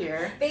nice to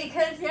hear.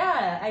 Because,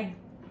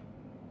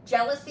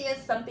 jealousy is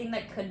something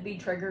that could be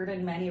triggered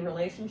in many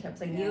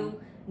relationships. And you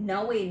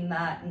knowing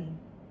that and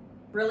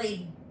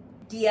really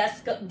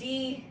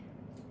disarming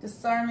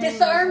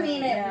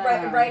it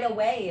right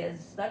away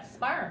that's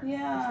smart.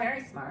 Yeah, it's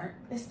very smart.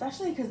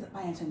 Especially because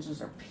my intentions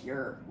are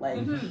pure,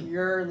 like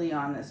purely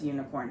on this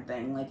unicorn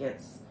thing. Like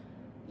it's,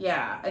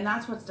 and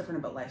that's what's different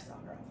about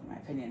lifestyle girls, in my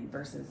opinion,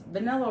 versus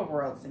vanilla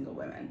world single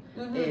women.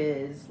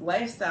 Is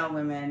lifestyle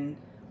women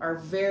are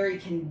very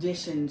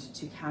conditioned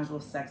to casual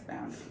sex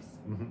boundaries.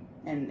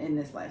 And in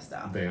this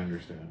lifestyle, they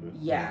understand it.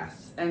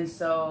 Yes, and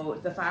so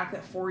the fact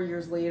that 4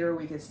 years later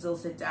we could still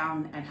sit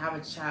down and have a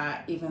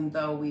chat, even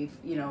though we've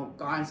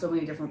gone so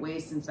many different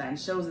ways since then,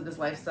 shows that this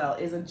lifestyle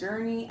is a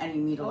journey, and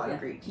you meet a lot of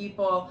great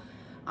people,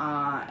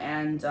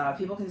 and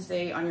people can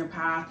stay on your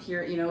path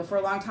here, for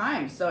a long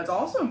time. So it's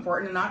also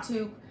important not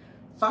to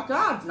fuck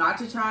up, not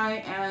to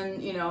try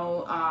and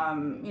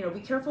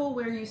be careful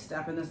where you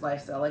step in this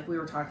lifestyle, like we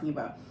were talking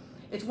about.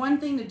 It's one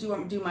thing to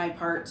do my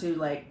part to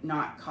like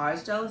not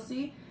cause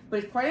jealousy, but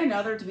it's quite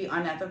another to be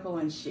unethical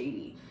and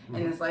shady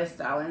in this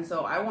lifestyle. And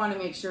so I want to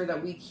make sure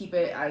that we keep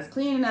it as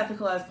clean and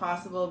ethical as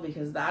possible,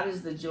 because that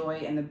is the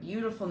joy and the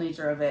beautiful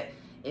nature of it.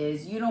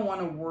 Is you don't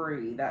want to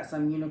worry that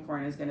some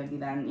unicorn is going to be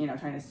then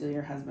trying to steal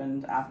your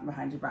husband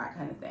behind your back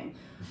kind of thing.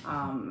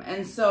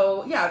 And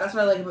so that's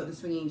what I like about the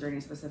swinging journey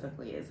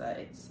specifically, is that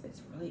it's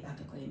really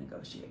ethically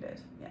negotiated.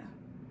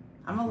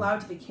 I'm allowed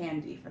to be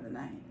candy for the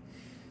night.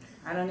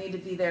 I don't need to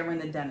be there when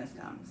the dentist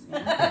comes. I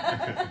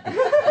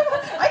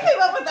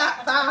came up with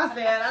that fast,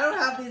 man. I don't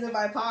have these in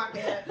my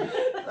pocket.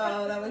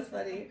 So that was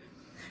funny.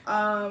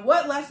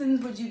 What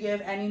lessons would you give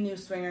any new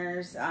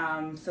swingers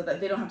so that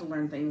they don't have to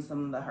learn things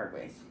some of the hard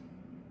ways?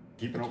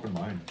 Keep an open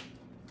mind.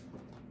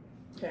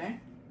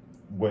 Okay.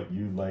 What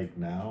you like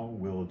now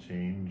will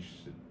change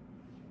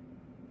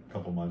a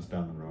couple months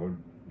down the road.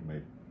 You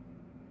might,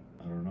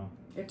 I don't know.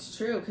 It's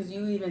true, because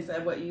you even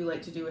said what you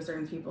like to do with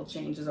certain people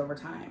changes over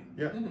time.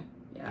 Yeah.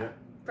 Yeah,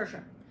 for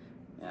sure.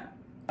 Yeah.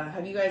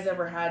 Have you guys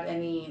ever had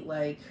any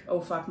like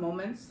oh fuck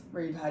moments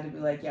where you've had to be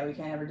like, yeah, we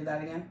can't ever do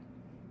that again?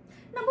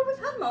 No, but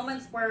we've had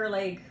moments where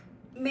like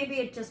maybe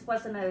it just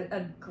wasn't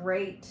a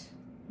great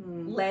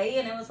lay,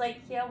 and it was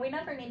like, we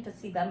never need to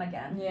see them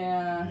again.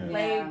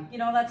 Like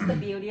that's the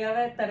beauty of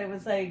it, that it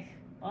was like,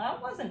 well, that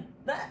wasn't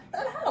that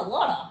had a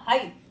lot of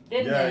hype,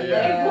 didn't it?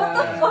 Like, what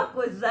the fuck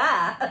was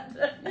that?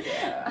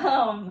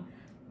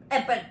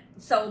 But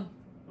so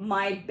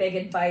my big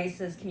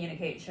advice is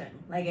communication.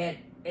 Like, it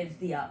is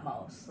the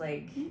utmost.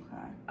 Like,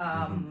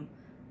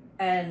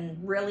 and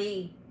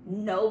really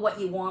know what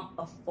you want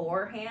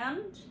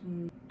beforehand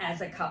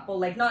as a couple.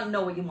 Like, not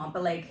know what you want,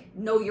 but like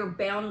know your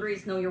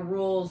boundaries, know your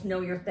rules,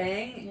 know your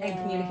thing, and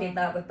communicate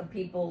that with the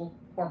people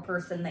or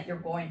person that you're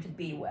going to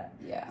be with.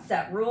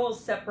 Set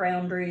rules, set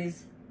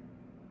boundaries.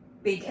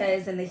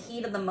 Because in the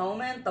heat of the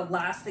moment, the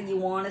last thing you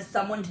want is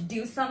someone to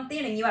do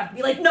something and you have to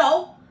be like,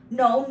 no.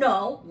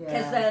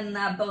 Because then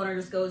that boner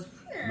just goes...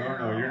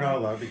 No, you're not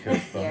allowed to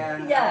kiss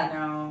them. I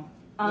know.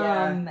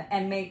 And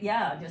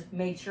just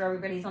make sure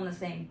everybody's on the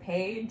same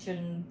page,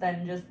 and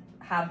then just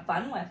have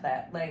fun with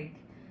it. Like...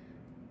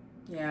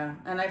 Yeah,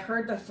 and I've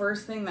heard the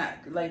first thing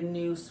that, like,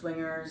 new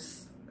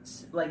swingers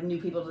like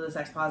new people to the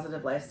sex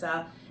positive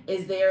lifestyle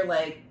is they're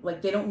like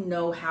they don't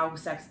know how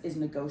sex is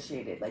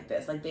negotiated like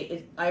this. Like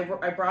I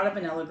brought a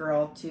vanilla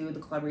girl to the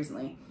club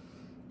recently,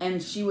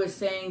 and she was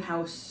saying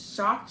how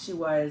shocked she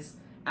was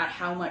at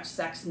how much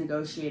sex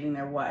negotiating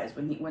there was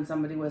when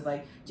somebody was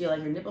like, do you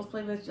like your nipples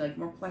played with? Do you like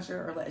more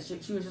pleasure? Or like,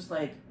 she was just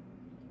like,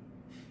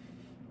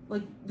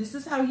 this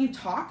is how you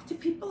talk to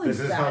people in sex?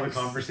 This is how the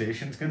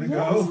conversation's going to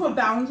go? This is what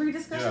boundary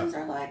discussions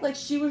are like. Like,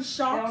 she was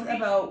shocked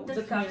about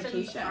the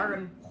communication. Are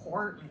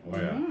important. Oh,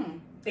 yeah.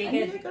 I'm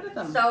very good at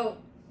them. So,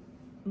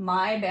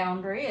 my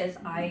boundary is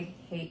I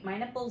hate my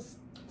nipples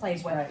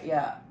played with. Right,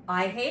 yeah.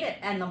 I hate it.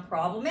 And the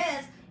problem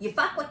is, you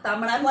fuck with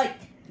them, and I'm like...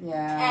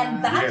 Yeah.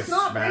 And that's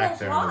not real hot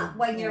there.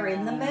 when you're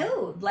in the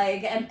mood.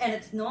 Like, and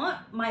it's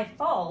not my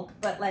fault,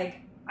 but,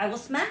 like, I will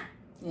smack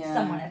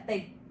someone if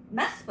they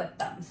mess with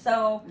them.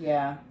 So...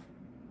 Yeah.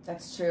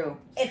 That's true.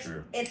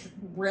 It's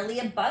really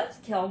a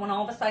buzzkill when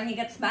all of a sudden you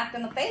get smacked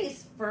in the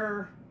face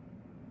for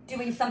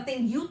doing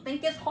something you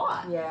think is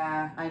hot.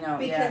 Yeah, I know.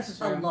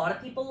 Because a lot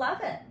of people love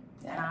it.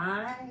 Yeah.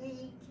 And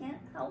I can't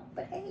help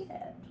but hate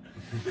it.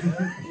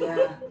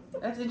 Yeah.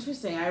 That's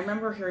interesting. I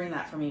remember hearing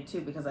that from you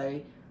too, because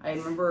I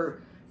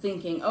remember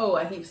thinking, oh,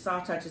 I think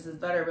soft touches is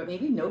better, but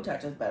maybe no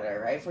touch is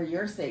better, right? For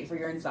your sake, for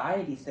your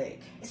anxiety's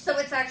sake. So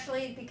it's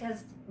actually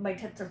because my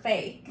tits are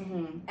fake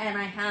and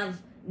I have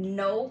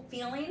no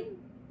feeling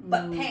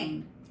but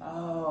pain.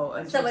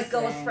 Oh, so it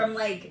goes from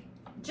like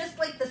just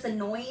like this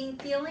annoying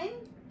feeling,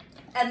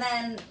 and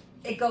then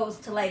it goes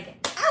to like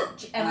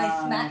ouch, and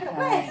I smack it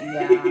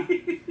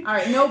away. Yeah. All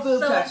right, no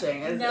boob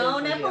touching. No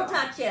nipple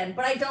touching,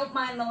 but I don't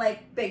mind the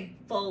like big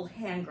full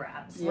hand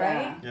grabs,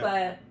 right?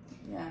 Yeah.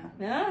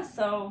 But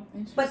so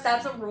but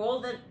that's a rule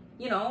that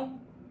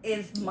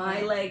is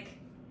my like.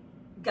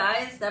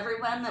 Guys,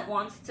 everyone that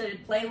wants to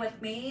play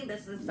with me,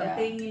 this is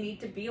something you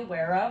need to be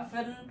aware of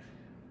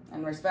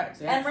and respect,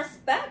 and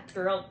respect,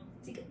 girl.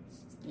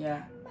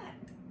 Yeah.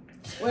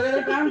 What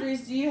other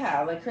boundaries do you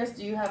have? Like, Chris,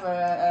 do you have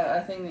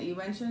a thing that you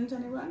mentioned to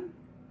anyone?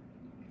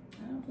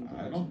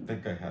 I don't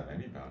think I have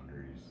any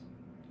boundaries.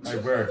 I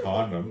wear a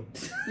condom.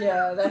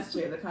 Yeah, that's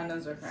true. The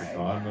condoms are fine. The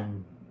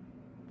condom,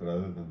 but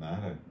other than that,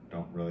 I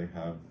don't really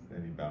have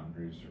any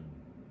boundaries.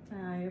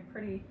 You're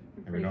pretty.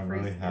 And we don't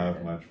really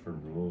have much for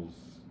rules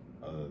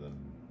other than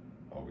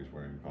always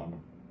wearing a condom.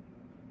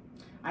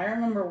 I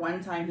remember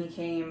one time he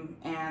came,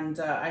 and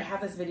I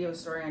have this video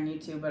story on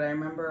YouTube, but I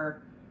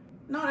remember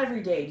not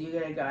every day do you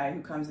get a guy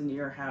who comes into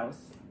your house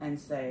and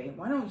say,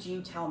 why don't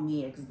you tell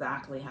me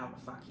exactly how to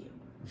fuck you?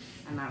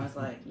 And I was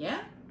like,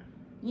 yeah,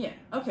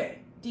 okay,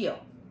 deal.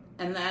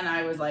 And then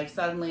I was like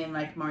suddenly in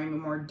like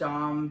more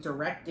dom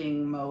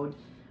directing mode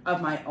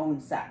of my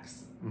own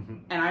sex.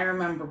 And I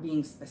remember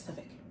being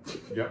specific.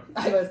 Yep.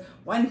 I was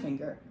one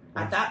finger.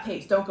 At that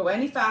pace, don't go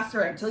any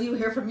faster until you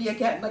hear from me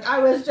again. Like, I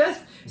was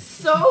just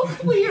so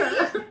clear.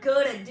 He's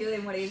good at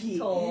doing what he's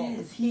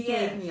told. He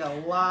gave me a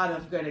lot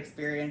of good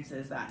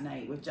experiences that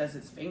night with just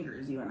his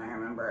fingers, even I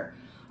remember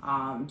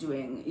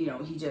doing,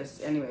 he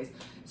just, anyways.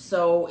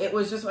 So it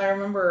was just, I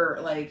remember,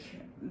 like,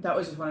 that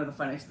was just one of the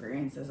fun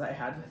experiences I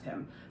had with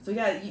him. So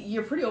yeah,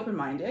 you're pretty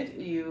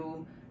open-minded.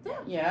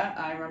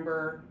 I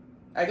remember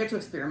I got to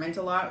experiment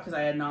a lot because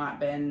I had not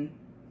been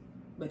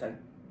with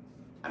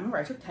I remember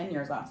I took 10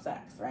 years off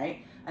sex,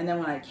 right? And then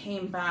when I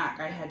came back,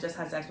 I had just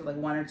had sex with like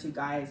one or two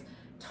guys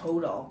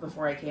total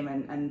before I came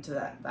into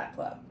that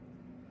club.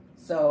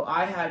 So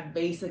I had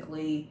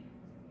basically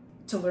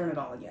to learn it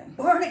all again.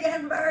 Born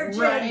again virgin!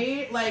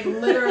 Right? Like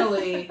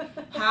literally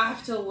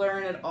have to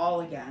learn it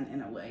all again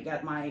in a way.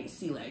 Get my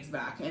sea legs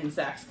back in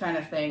sex kind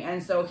of thing.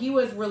 And so he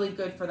was really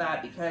good for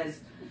that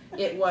because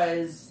it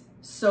was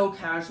so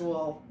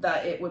casual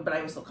that but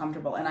I was so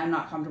comfortable, and I'm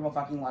not comfortable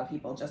fucking a lot of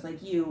people. Just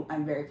like you,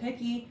 I'm very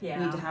picky. You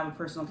need to have a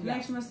personal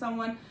connection with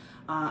someone,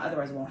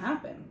 otherwise it won't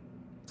happen.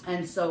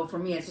 And so for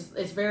me,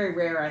 it's very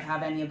rare I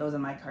have any of those in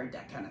my card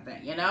deck kind of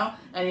thing,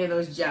 any of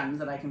those gems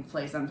that I can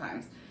play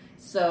sometimes.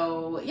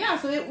 So yeah,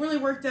 so it really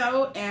worked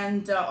out,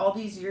 and all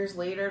these years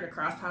later to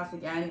cross paths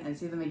again and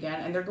see them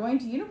again, and they're going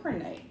to Unicorn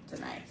Night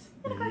tonight.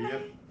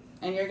 Yep.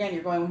 And you're going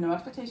with no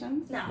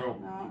expectations?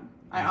 No.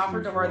 I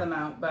offered to whore them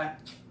out, but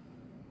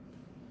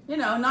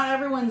not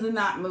everyone's in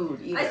that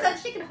mood either. I said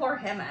she could whore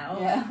him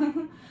out. Yeah.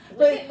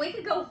 we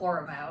could go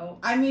whore him out.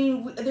 I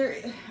mean,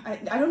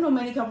 I don't know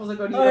many couples that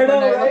go to Unicorn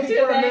Night looking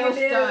for a male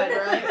stud,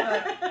 right?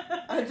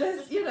 But I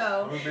just, I'm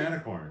a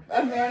manicorn.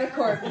 A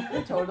manicorn. You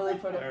could totally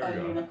put a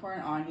unicorn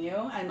on you,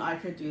 and I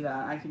could do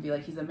that. I could be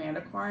like, he's a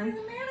manicorn. He's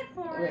a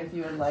manicorn. If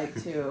you would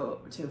like to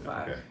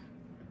fuck.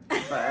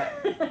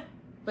 Okay.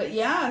 But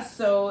yeah,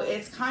 so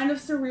it's kind of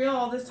surreal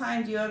all this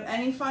time. Do you have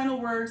any final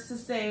words to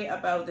say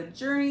about the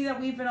journey that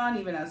we've been on,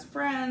 even as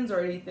friends, or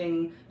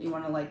anything you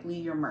want to like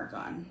leave your mark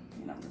on?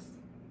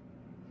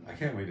 I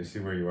can't wait to see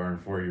where you are in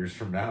 4 years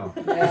from now.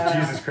 Yeah.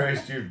 Jesus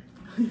Christ,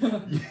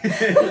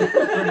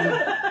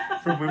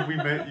 from when we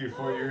met you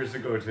 4 years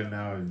ago to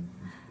now,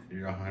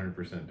 you're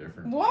 100%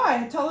 different.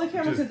 Why? Tell the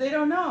camera because they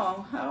don't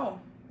know. How?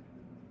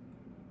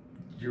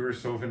 You were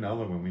so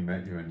vanilla when we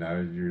met you, and now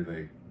you're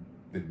like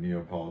the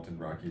Neapolitan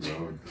Rocky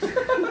Road.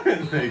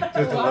 Like,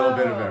 just a little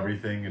bit of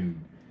everything,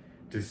 and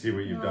to see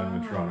what you've done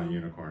with Toronto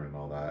Unicorn and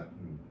all that,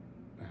 and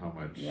how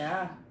much.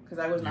 Yeah, because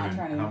I was not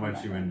trying to. How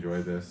much you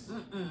enjoy this.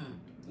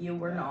 You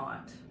were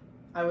not.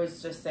 I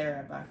was just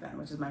Sarah back then,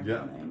 which is my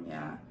real name.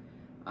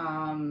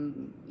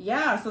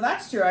 Yeah. So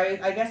that's true.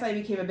 I guess I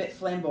became a bit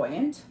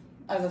flamboyant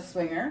as a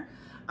swinger.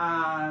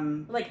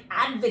 Like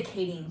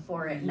advocating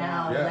for it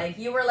now. Yeah. Like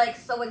you were like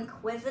so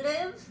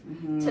inquisitive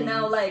to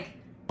now like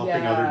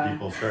helping other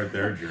people start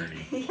their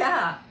journey.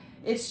 Yeah.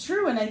 It's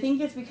true, and I think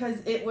it's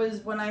because it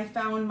was when I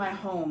found my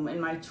home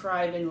and my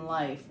tribe in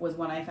life was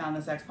when I found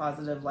the sex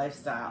positive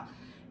lifestyle.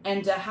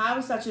 And to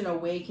have such an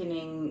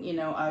awakening, you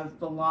know, of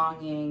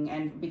belonging,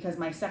 and because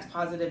my sex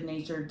positive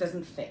nature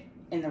doesn't fit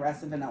in the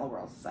rest of vanilla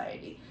world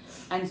society.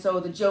 And so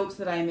the jokes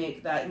that I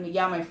make that,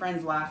 my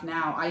friends laugh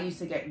now, I used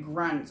to get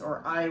grunts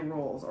or eye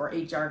rolls or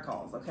HR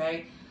calls,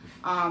 okay?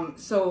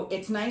 So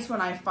it's nice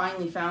when I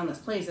finally found this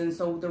place. And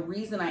so the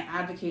reason I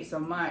advocate so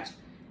much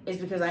is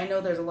because I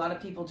know there's a lot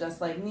of people just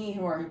like me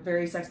who are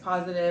very sex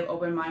positive,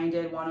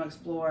 open-minded, want to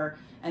explore,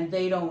 and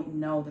they don't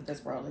know that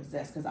this world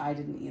exists because I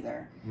didn't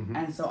either.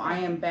 And so I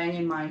am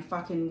banging my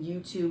fucking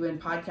YouTube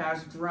and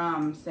podcast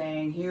drum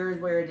saying, here's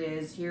where it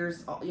is,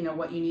 here's, you know,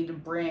 what you need to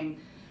bring.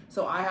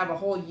 So I have a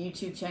whole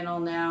YouTube channel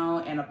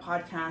now and a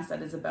podcast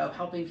that is about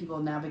helping people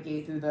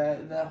navigate through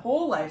the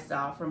whole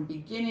lifestyle, from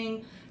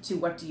beginning to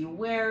what do you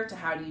wear to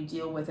how do you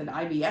deal with an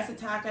IBS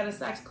attack at a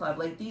sex club.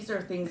 Like, these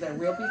are things that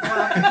real people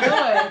have to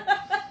deal with.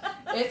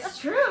 It's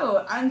true.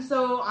 And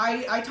so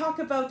I talk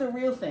about the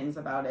real things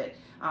about it.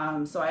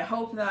 So I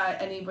hope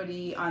that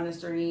anybody on this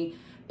journey,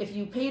 if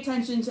you pay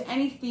attention to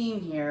any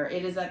theme here,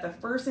 it is that the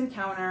first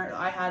encounter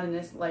I had in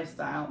this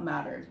lifestyle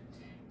mattered.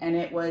 And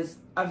it was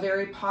a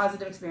very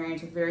positive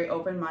experience with very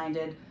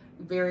open-minded,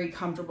 very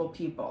comfortable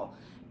people.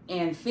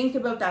 And think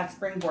about that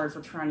springboard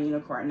for Toronto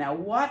Unicorn. Now,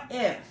 what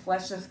if,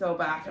 let's just go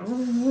back,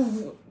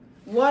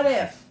 what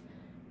if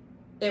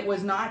it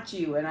was not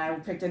you and I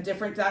picked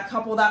that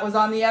couple that was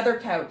on the other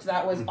couch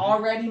that was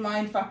already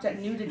mind-fucked at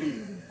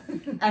nudity?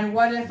 And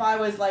what if I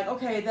was like,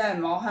 okay,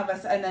 then I'll have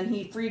and then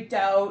he freaked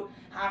out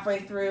halfway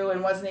through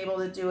and wasn't able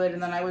to do it,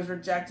 and then I was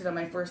rejected on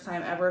my first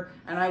time ever,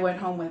 and I went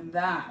home with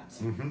that.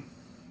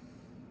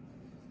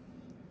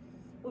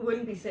 We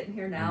wouldn't be sitting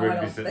here now. We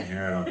wouldn't be sitting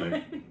here, I don't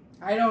think.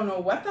 I don't know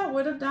what that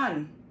would have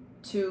done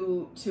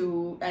to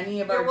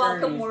any of our journeys. You're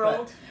welcome,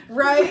 world.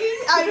 Right?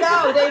 I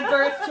know, they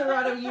birthed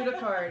Toronto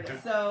Unicorn.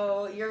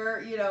 So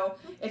you're, you know,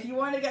 if you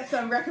want to get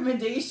some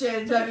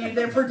recommendations, I mean,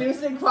 they're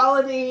producing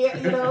quality,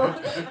 you know,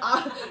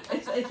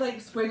 it's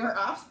like swinger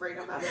offspring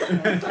of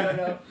that. I don't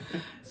know.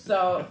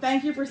 So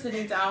thank you for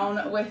sitting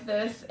down with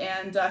this,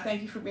 and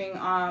thank you for being,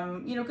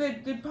 you know,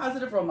 good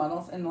positive role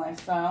models in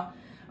lifestyle.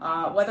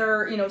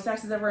 Whether, you know,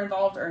 sex is ever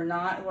involved or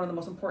not, one of the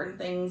most important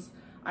things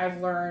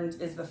I've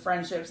learned is the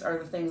friendships are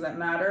the things that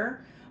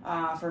matter,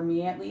 for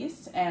me at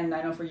least, and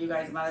I know for you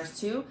guys it matters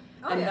too.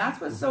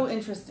 That's what's so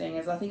interesting,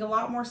 is I think a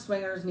lot more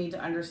swingers need to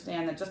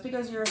understand that just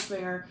because you're a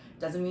swinger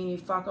doesn't mean you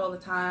fuck all the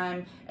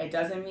time. It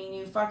doesn't mean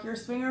you fuck your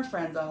swinger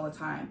friends all the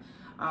time.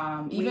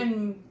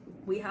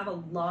 We have a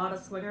lot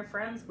of swinger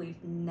friends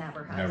we've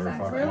never had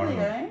sex with. Really,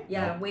 eh?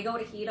 Yeah, we go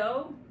to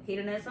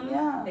hedonism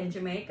in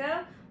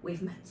Jamaica.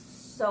 We've met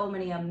so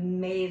many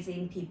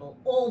amazing people,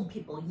 old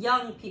people,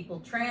 young people,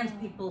 trans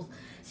people,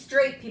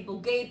 straight people,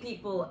 gay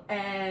people,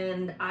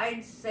 and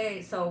I'd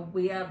say, so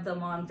we have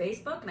them on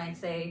Facebook, and I'd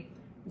say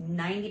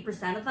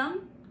 90% of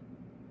them,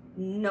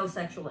 no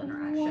sexual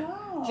interaction.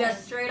 Wow.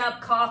 Just straight up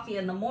coffee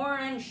in the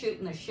morning,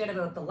 shooting the shit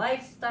about the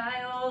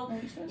lifestyle,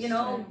 you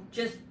know,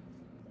 just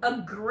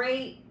a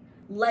great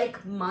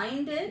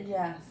like-minded,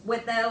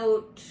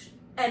 without,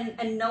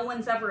 and no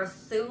one's ever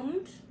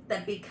assumed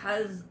that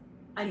because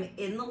I'm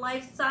in the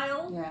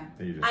lifestyle,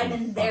 I'm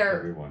in there.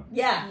 Everyone.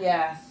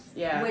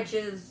 Which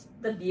is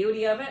the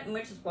beauty of it, and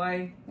which is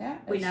why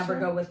we never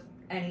go with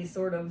any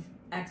sort of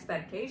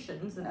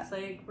expectations. It's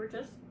like, we're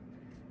just,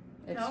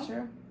 you know,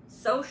 true.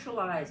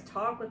 Socialize,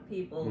 talk with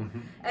people.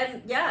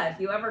 And if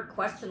you ever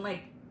question,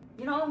 like,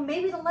 you know,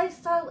 maybe the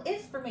lifestyle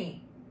is for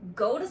me,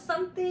 go to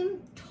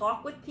something,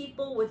 talk with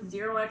people with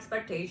zero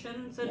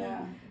expectations,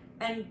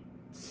 and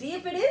see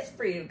if it is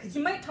for you, because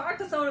you might talk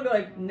to someone and be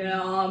like,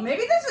 no,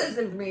 maybe this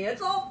isn't for me.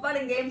 It's all fun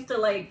and games to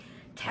like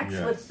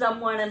text with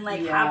someone and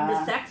like have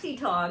the sexy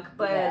talk,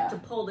 but to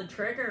pull the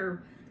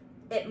trigger,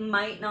 it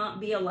might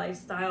not be a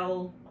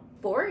lifestyle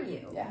for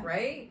you,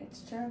 right?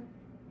 It's true.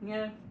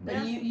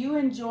 But you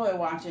enjoy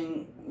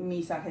watching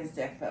me suck his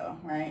dick, though,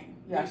 right?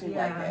 You actually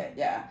like it,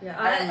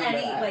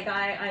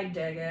 I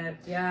dig it,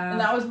 And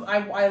that was,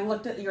 I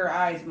looked at your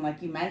eyes and like,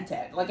 you meant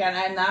it, like,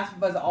 and that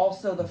was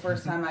also the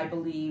first time I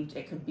believed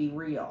it could be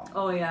real.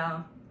 Oh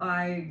yeah,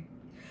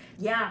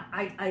 Yeah,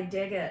 I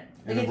dig it.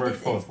 And it works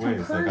both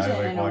ways. Like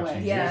I like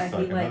watching you suck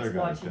another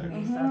guy's dick.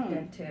 He suck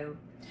dick too.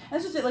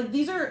 That's just it. Like,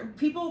 these are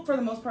people, for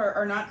the most part,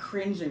 are not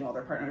cringing while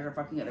their partners are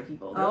fucking other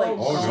people. They're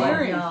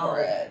cheering for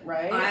it,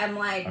 right? I'm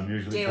like, I'm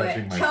usually do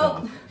touching it.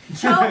 myself.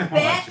 Choke,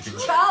 bitch,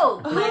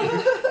 choke.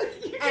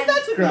 You did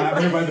that to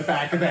grab her by the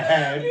back of the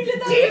head.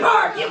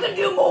 Deeper, you can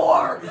do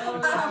more.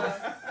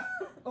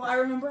 Well, I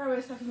remember I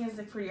was sucking his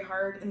dick pretty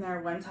hard in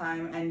there one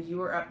time, and you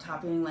were up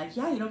top being like,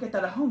 yeah, you don't get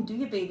that at home, do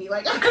you, baby?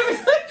 Like, I was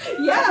like,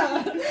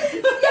 yeah.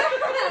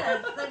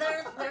 Yes. So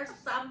there's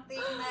something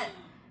that,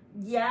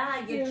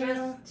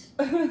 just...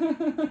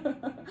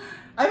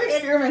 I've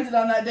experimented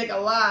on that dick a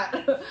lot.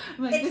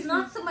 Like, it's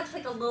not so much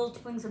like a little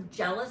twinge of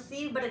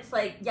jealousy, but it's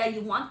like, yeah,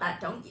 you want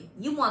that, don't you?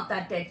 You want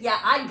that dick. Yeah,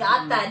 I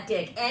got that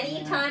dick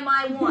anytime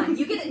I want.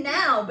 You get it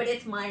now, but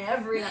it's mine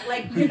every night.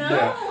 Like, you know?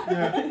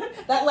 Yeah.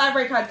 That lab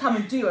card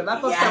coming due. That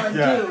book's coming due,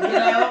 you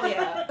know?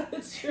 Yeah,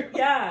 it's true.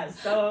 Yeah,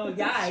 so,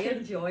 I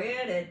enjoy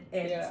it.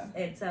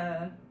 It's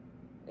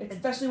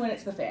especially when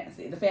it's the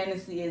fantasy. The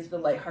fantasy is the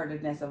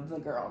lightheartedness of the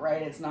girl,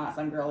 right? It's not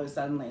some girl who's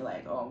suddenly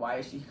like, oh, why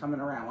is she coming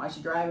around? Why is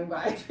she driving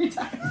by 3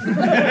 times?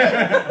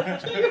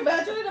 Can you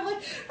imagine it? I'm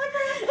like,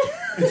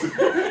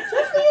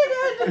 just me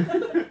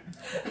again.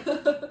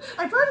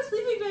 I brought a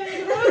sleeping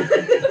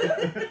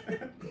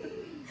bag.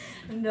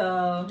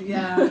 No,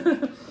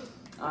 yeah.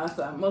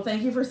 Awesome. Well,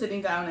 thank you for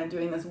sitting down and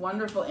doing this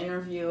wonderful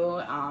interview.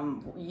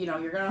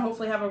 You're going to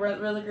hopefully have a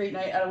really great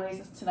night at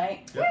Oasis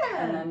tonight. Yep.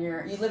 Yeah. And then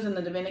you lived in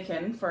the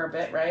Dominican for a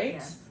bit, right?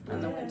 Yes.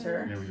 In the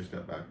winter. Yeah, we just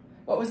got back.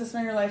 What was the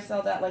swinger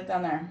lifestyle like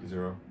down there?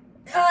 0.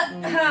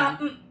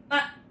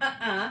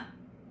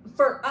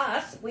 For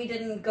us, we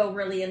didn't go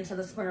really into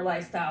the swinger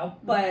lifestyle,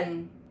 but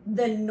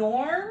the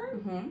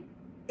norm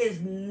is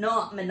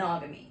not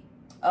monogamy.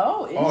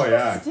 Oh,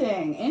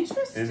 interesting.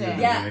 Interesting. In the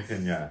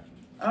Dominican, yeah.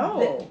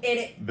 Oh.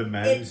 The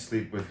men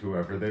sleep with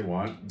whoever they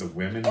want. The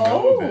women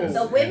know this.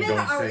 The women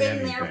are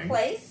in their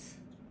place,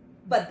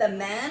 but the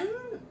men,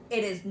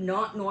 it is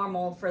not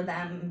normal for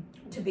them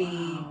to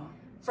be,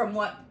 from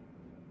what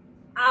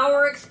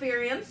our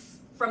experience,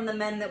 from the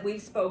men that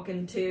we've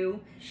spoken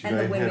to, and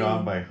the women. Hit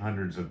on by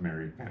hundreds of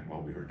married men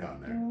while we were down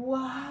there.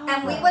 Wow.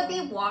 And we would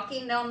be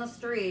walking down the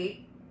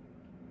street,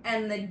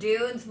 and the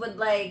dudes would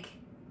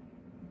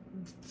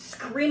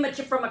scream at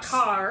you from a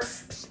car.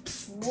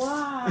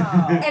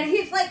 Wow. And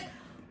he's like,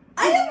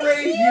 I am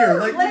right here.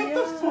 Like, what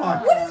the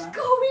fuck? What is going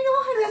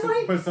on? I'm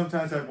like, but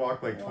sometimes I'd walk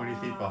 20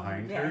 feet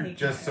behind her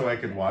just so I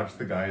could watch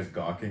the guys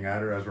gawking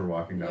at her as we're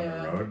walking down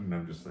the road, and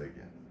I'm just like,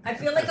 I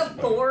feel like a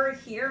 4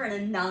 here and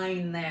a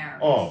 9 there.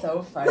 Oh.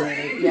 So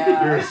funny.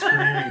 Yeah. You're a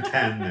screaming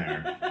 10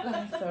 there.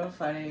 That's so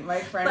funny.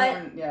 My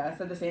friend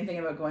said the same thing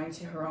about going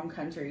to her home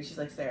country. She's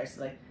like, Sarah, she's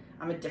like,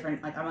 I'm like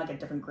a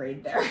different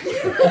grade there. It's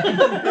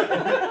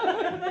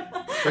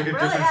like a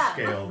different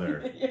scale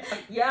there.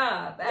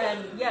 Yeah,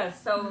 and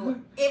so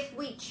if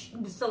we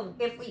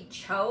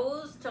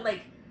chose to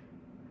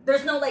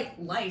there's no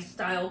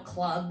lifestyle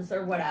clubs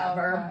or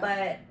whatever,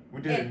 but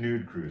we did a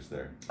nude cruise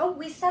there. Oh,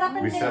 we set up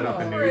a nude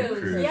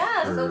cruise.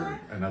 Yeah, for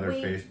another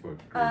Facebook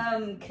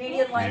group.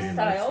 Canadian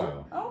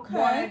Lifestyle. Okay.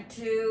 Wanted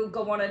to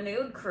go on a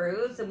nude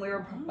cruise, and we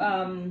were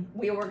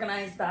we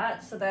organized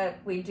that so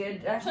that we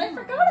did. Actually, I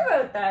forgot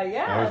about that.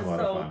 Yeah, that was a lot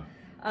of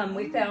fun.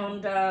 We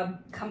found a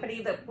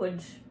company that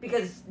would,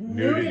 because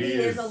nudity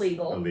is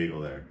illegal.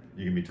 Illegal there.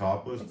 You can be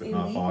topless, but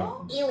not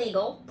bottom.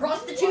 Illegal.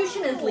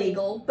 Prostitution is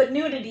legal, but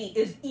nudity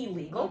is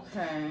illegal.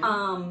 Okay.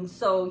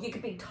 So you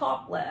could be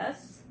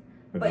topless,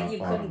 but you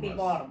couldn't be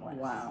bottomless.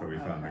 Wow. So we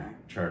found a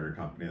charter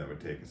company that would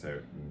take us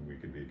out, and we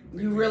could be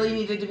completely. You really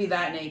needed to be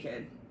that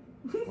naked.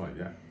 Well,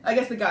 yeah. I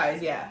guess the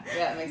guys, yeah,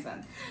 it makes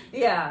sense.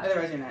 Yeah.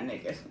 Otherwise, you're not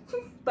naked.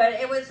 But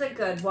it was a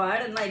good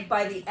one, and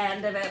by the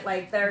end of it,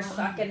 they're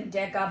sucking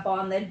dick up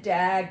on the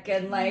deck,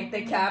 and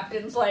the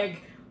captain's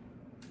like,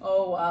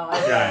 oh wow.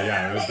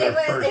 Yeah. It was their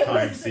first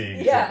time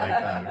seeing shit like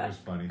that. It was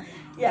funny.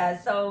 Yeah,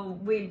 so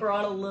we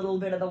brought a little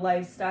bit of the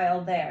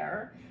lifestyle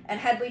there, and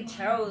had we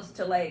chose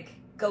to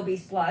go be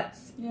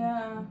sluts,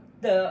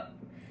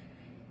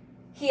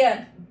 he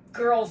had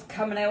girls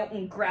coming out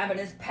and grabbing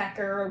his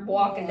pecker,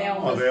 walking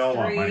down the street. They all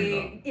want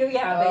money, though.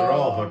 Yeah, they're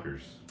all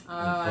hookers. Oh,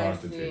 I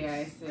see.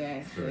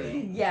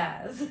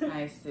 Yes.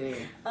 I see.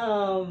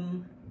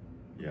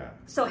 Yeah.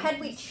 So had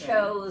we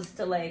chose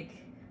to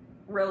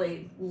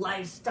really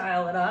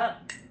lifestyle it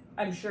up,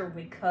 I'm sure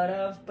we could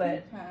have,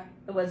 but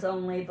it was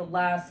only the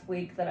last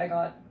week that I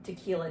got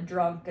tequila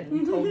drunk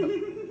and told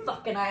the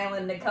fucking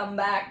island to come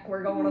back.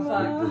 We're going to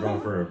fuck. We're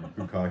going for a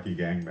bukkake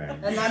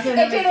gangbang. And that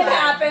didn't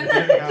happen. It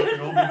didn't happen.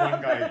 Only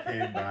one guy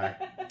came back.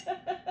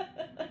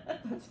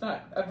 That's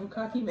not a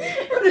bukkake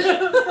maker.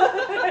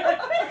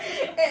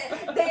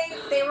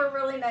 They were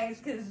really nice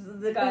because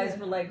the guys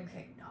were like,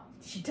 okay, no,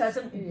 she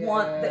doesn't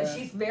want that.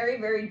 She's very,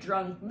 very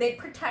drunk. They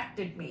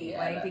protected me,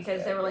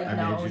 because they were like,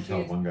 no. I made you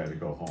tell one guy to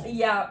go home.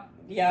 Yeah.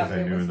 Because I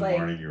knew in the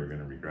morning you were going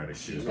to regret it.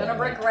 She's going to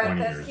regret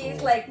this. He's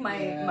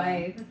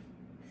my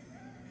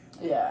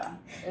Yeah.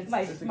 It's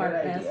my just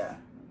smartness. a good idea.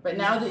 But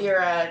now that you're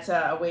at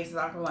Oasis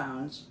Aqua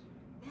Lounge,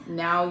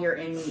 now you're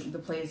in the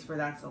place where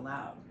that's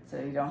allowed. So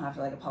you don't have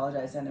to like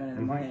apologize to anyone in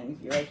the morning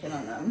if you like hit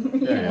on them.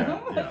 You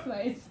know? That's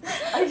nice.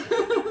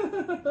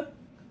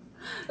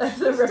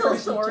 That's a still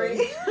sorry.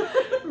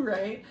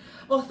 Right.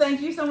 Well,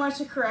 thank you so much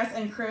to Caress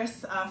and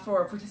Chris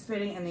for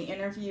participating in the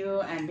interview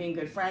and being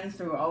good friends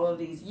through all of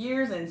these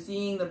years and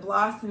seeing the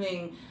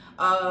blossoming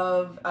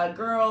of a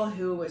girl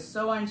who was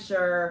so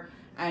unsure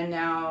and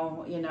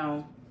now, you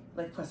know,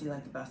 like pussy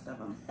like the best of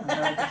them. That's what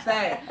I like to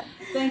say.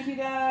 Thank you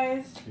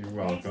guys. You're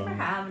welcome. Thanks for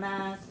having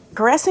us.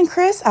 Caress and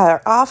Chris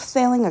are off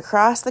sailing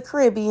across the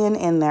Caribbean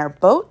in their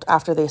boat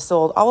after they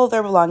sold all of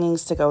their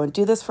belongings to go and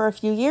do this for a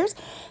few years.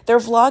 They're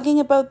vlogging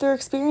about their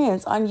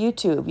experience on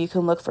YouTube. You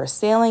can look for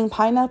Sailing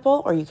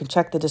Pineapple, or you can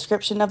check the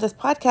description of this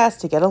podcast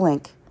to get a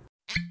link.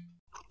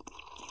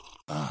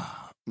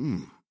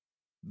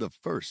 The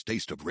first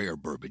taste of rare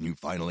bourbon you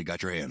finally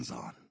got your hands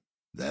on.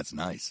 That's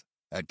nice.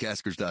 At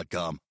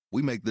Caskers.com,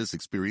 we make this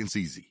experience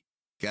easy.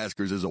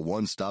 Caskers is a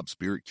one-stop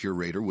spirit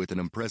curator with an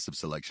impressive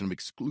selection of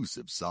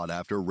exclusive,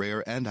 sought-after,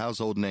 rare, and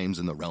household names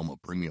in the realm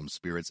of premium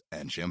spirits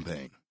and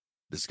champagne.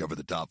 Discover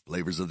the top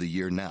flavors of the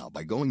year now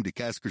by going to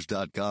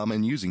Caskers.com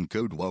and using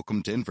code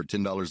WELCOME10 for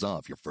 $10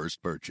 off your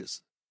first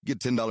purchase. Get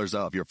 $10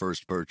 off your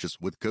first purchase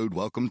with code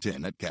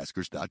WELCOME10 at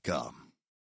Caskers.com.